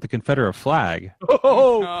comes out with the Confederate flag,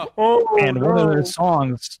 and no.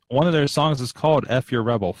 one of their songs is called "F Your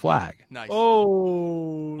Rebel Flag." Nice.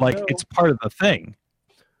 It's part of the thing.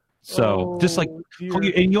 So just like,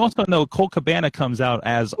 and you also know Colt Cabana comes out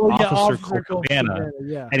as Officer Colt Cabana,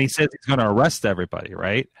 and he says he's going to arrest everybody,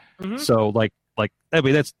 right? Mm-hmm. So I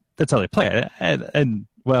mean that's how they play it, and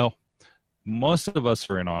well, most of us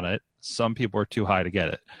are in on it. Some people are too high to get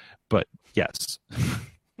it, but yes,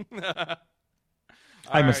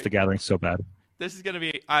 I missed the gathering so bad. This is going to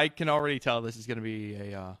be. I can already tell this is going to be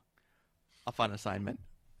a fun assignment,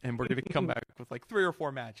 and we're going to come back with like 3 or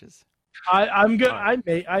 4 matches. I'm good.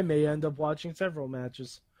 I may end up watching several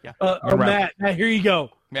matches. Yeah. Matt, here you go.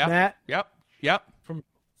 Yeah. Matt. Yep.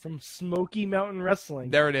 From Smoky Mountain Wrestling.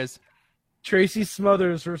 There it is. Tracy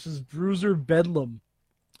Smothers versus Bruiser Bedlam.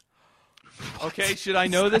 Okay, should I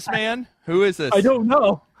know this man? Who is this? I don't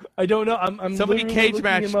know. I'm somebody cage looking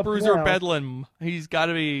match him up Bruiser now. Bedlam. He's got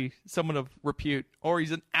to be someone of repute, or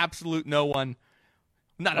he's an absolute no one.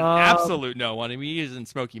 Not an absolute no one. I mean, he is in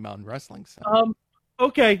Smoky Mountain Wrestling. So.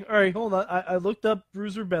 Okay, all right, hold on. I looked up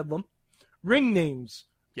Bruiser Bedlam. Ring names.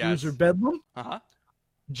 Yes. Bruiser Bedlam. Uh-huh.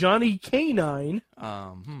 Johnny Canine.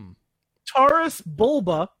 Taurus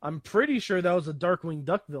Bulba. I'm pretty sure that was a Darkwing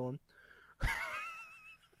Duck villain.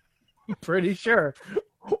 I'm pretty sure.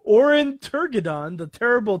 Orin Turgadon, the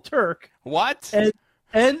Terrible Turk. What?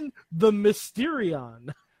 And the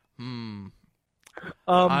Mysterion.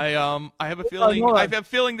 I have a feeling. I have a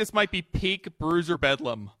feeling this might be peak Bruiser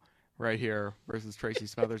Bedlam right here versus Tracy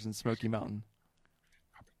Smothers and Smoky Mountain.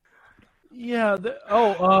 Yeah.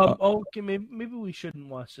 Okay. Maybe we shouldn't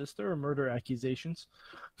watch this. There are murder accusations.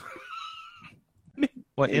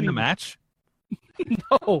 What, in the match?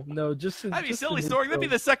 No. Just That'd be silly story. That'd be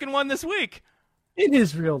the second one this week. In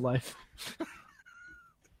his real life.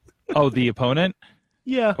 Oh, the opponent?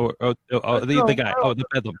 Yeah. The guy. Oh, the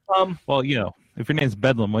Bedlam. Well, if your name's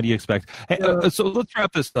Bedlam, what do you expect? Hey, so let's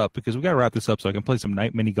wrap this up because we got to wrap this up so I can play some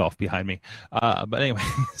night mini golf behind me. But anyway,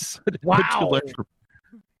 wow.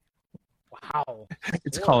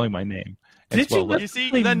 It's calling my name. You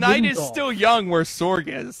see, the night is still young where Sorg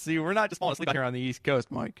is. See, we're not just falling asleep out here on the East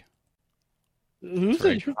Coast, Mike. Who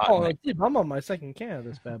said you're falling asleep? I'm on my second can of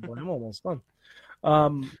this bad boy. I'm almost done.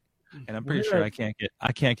 And I'm pretty sure I can't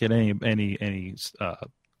get any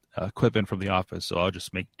equipment from the office, so I'll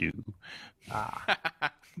just make do.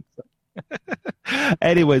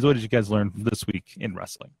 Anyways, what did you guys learn this week in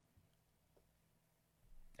wrestling?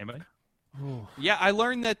 Anybody? Yeah, I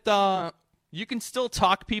learned that you can still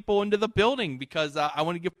talk people into the building because I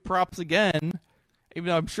want to give props again, even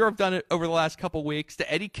though I'm sure I've done it over the last couple weeks,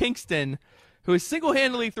 to Eddie Kingston, who is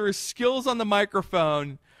single-handedly, through his skills on the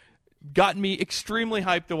microphone, gotten me extremely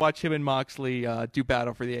hyped to watch him and Moxley do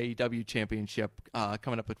battle for the AEW Championship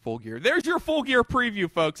coming up at Full Gear. There's your Full Gear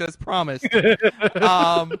preview, folks, as promised.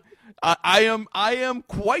 I am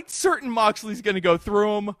quite certain Moxley's going to go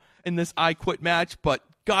through him in this I Quit match, but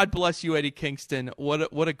God bless you, Eddie Kingston.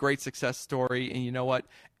 What a great success story. And you know what?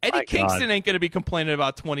 Eddie Kingston ain't going to be complaining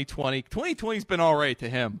about 2020. 2020's been all right to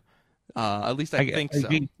him. At least I think so.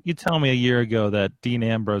 You tell me a year ago that Dean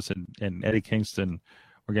Ambrose and Eddie Kingston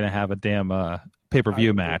were going to have a damn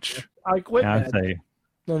pay-per-view match. I quit. I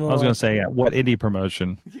was going to say, what indie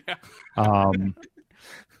promotion? Yeah.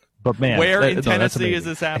 But man, where in Tennessee is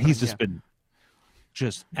this happening? He's just been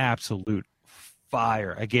just absolute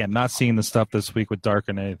fire. Again, not seeing the stuff this week with Dark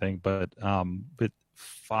and anything, but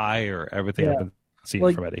fire everything I've been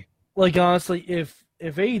seeing from Eddie. Like honestly, if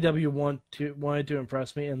AEW wanted to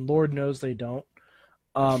impress me, and Lord knows they don't,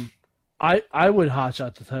 I would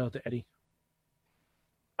hotshot the title to Eddie.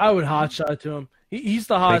 I would hotshot to him. He's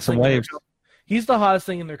the hottest thing. He's the hottest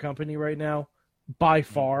thing in their company right now, by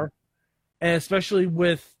far, and especially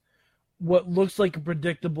with what looks like a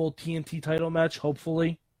predictable TNT title match.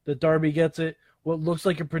 Hopefully, that Darby gets it. What looks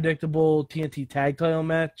like a predictable TNT tag title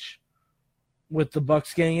match, with the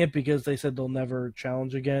Bucks getting it because they said they'll never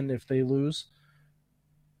challenge again if they lose.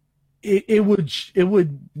 It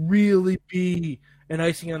would really be an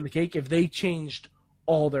icing on the cake if they changed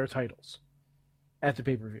all their titles at the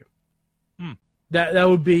pay-per-view. That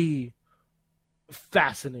would be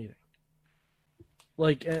fascinating.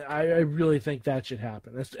 Like, I really think that should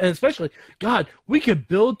happen. And especially, God, we could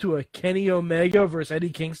build to a Kenny Omega versus Eddie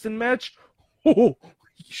Kingston match. Oh,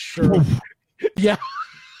 sure. Yeah.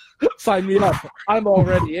 Sign me up. I'm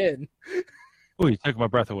already in. Oh, you took my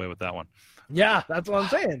breath away with that one. Yeah, that's what I'm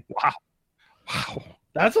saying. Wow.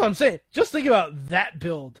 That's what I'm saying. Just think about that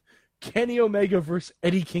build. Kenny Omega versus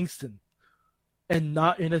Eddie Kingston. And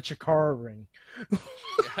not in a Chikara ring.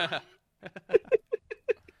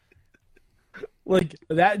 Like,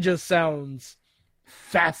 that just sounds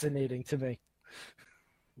fascinating to me.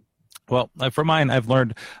 Well, for mine, I've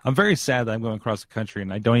learned, I'm very sad that I'm going across the country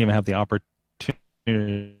and I don't even have the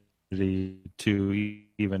opportunity to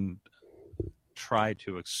even try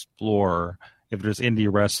to explore if there's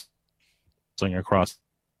indie wrestling across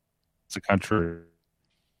the country.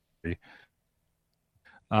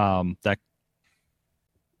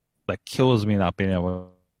 That kills me not being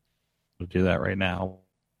able to do that right now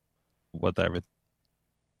with everything.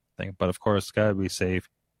 But of course, gotta be safe.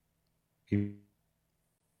 Even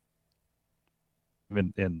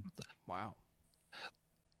in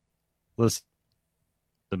listen,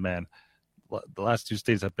 man, the last 2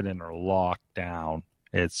 states I've been in are locked down.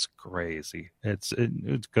 It's crazy. It's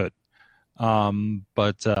good.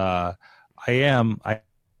 But I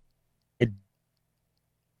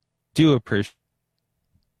do appreciate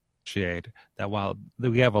that while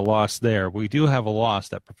we have a loss there, we do have a loss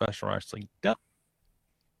that professional wrestling does.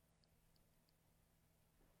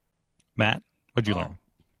 Matt, what'd you learn?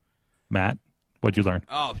 Matt, what'd you learn?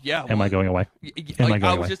 Oh yeah. Am I going away?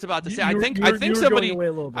 I was just about to say. I think somebody.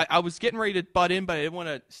 I was getting ready to butt in, but I didn't want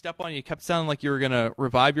to step on you. It kept sounding like you were going to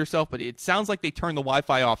revive yourself, but it sounds like they turned the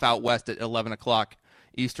Wi-Fi off out west at 11 o'clock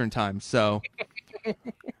Eastern time. So,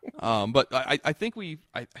 but I think we've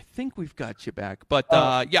got you back. But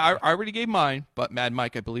yeah, I already gave mine. But Mad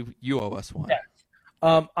Mike, I believe you owe us one.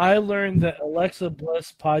 Yeah. I learned that Alexa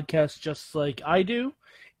Bliss podcasts just like I do,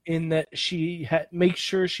 in that she makes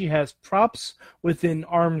sure she has props within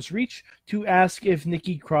arm's reach to ask if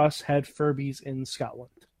Nikki Cross had Furbies in Scotland.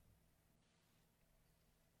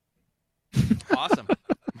 Awesome.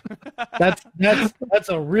 That's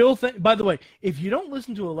a real thing. By the way, if you don't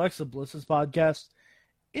listen to Alexa Bliss's podcast,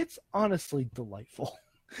 it's honestly delightful.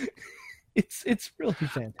 It's really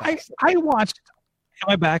fantastic. I watched. Am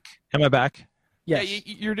I back? Yes. Yeah,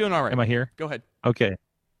 you're doing all right. Am I here? Go ahead. Okay.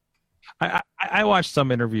 I watched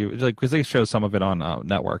some interview, like, because they show some of it on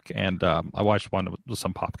network, and I watched one with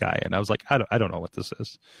some pop guy, and I was like, I don't know what this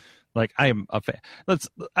is. Like, I am a fan. It's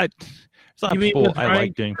not people I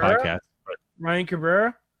like doing podcasts. But Ryan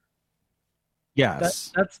Cabrera.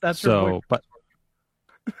 Yes. That's so, but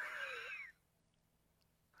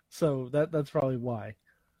so that's probably why.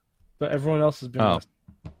 But everyone else has been.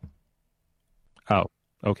 Oh,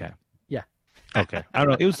 okay. Yeah. Okay. I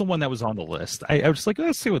don't know. It was the one that was on the list. I was just like,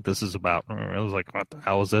 let's see what this is about. I was like, what the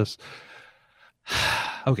hell is this?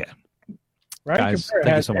 Okay. Ryan Guys, Cabrera thank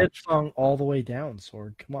you has so Ed much. Song all the way down,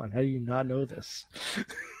 Sword. Come on, how do you not know this?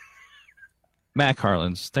 Matt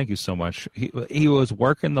Carlins, thank you so much. He was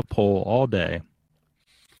working the pole all day,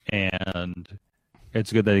 and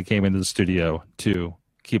it's good that he came into the studio to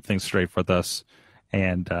keep things straight with us.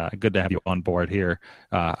 and good to have you on board here.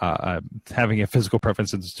 Having a physical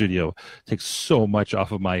presence in the studio takes so much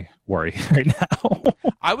off of my worry right now.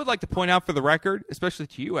 I would like to point out for the record, especially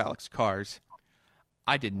to you, Alex Cars,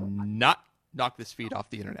 I did not knock this feed off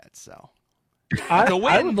the internet, so I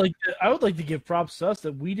would like to give props to us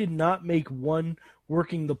that we did not make one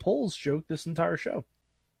working the polls joke this entire show.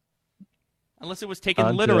 Unless it was taken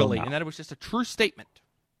Until literally, now. and that it was just a true statement.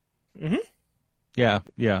 Mm-hmm. Yeah.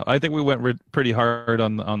 I think we went pretty hard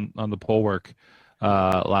on the poll work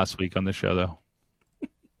last week on the show, though.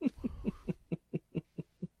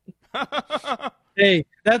 Hey,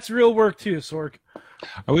 that's real work too, Sorg.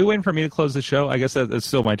 Are we waiting for me to close the show? I guess that's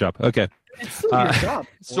still my job. Okay. It's still your job.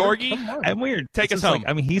 Sorgy, I'm weird. take It's us just home. like,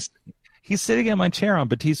 I mean, he's sitting in my chair on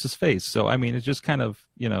Batista's face, so I mean, it's just kind of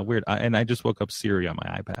weird. And I just woke up Siri on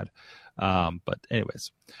my iPad. But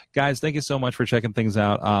anyways, guys, thank you so much for checking things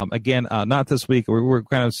out. Again, not this week. We're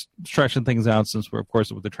kind of stretching things out since we're, of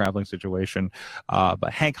course, with the traveling situation.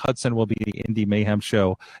 But Hank Hudson will be the Indie Mayhem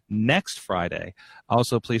show next Friday.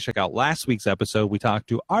 Also, please check out last week's episode. We talked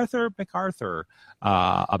to Arthur MacArthur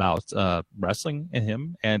about wrestling and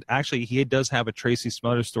him. And actually, he does have a Tracy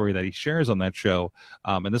Smothers story that he shares on that show.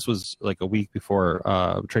 And this was like a week before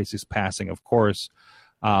Tracy's passing, of course.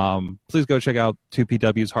 Please go check out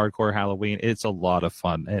 2PW's Hardcore Halloween. It's a lot of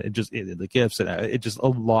fun. And the gifts and it just a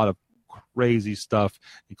lot of crazy stuff,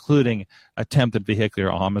 including attempted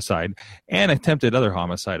vehicular homicide and attempted other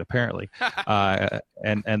homicide, apparently.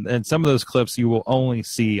 And some of those clips you will only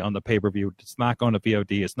see on the pay-per-view. It's not going to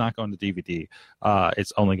VOD. It's not going to DVD.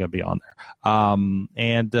 It's only going to be on there.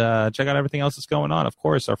 And check out everything else that's going on. Of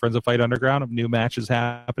course, our friends at Fight Underground have new matches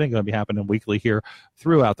happening. Going to be happening weekly here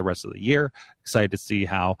throughout the rest of the year. Excited to see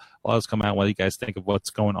how all those come out. What do you guys think of what's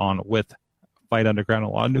going on with Fight Underground? A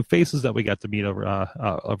lot of new faces that we got to meet over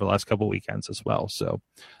the last couple of weekends as well. So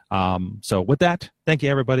with that, thank you,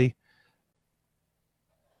 everybody.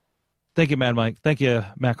 Thank you, Mad Mike. Thank you,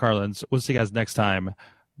 Matt Carlins. We'll see you guys next time.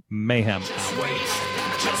 Mayhem. Just wait,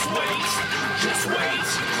 just wait, just wait,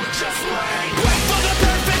 just wait. Wait for the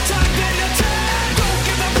perfect time, then attack. Don't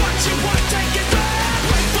give up what you want, take it back.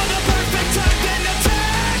 Wait for the perfect time, then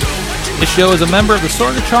attack. Do what you This show is a member of the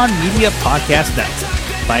Sorgatron Media Podcast Network.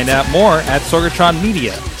 Find out more at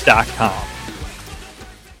sorgatronmedia.com.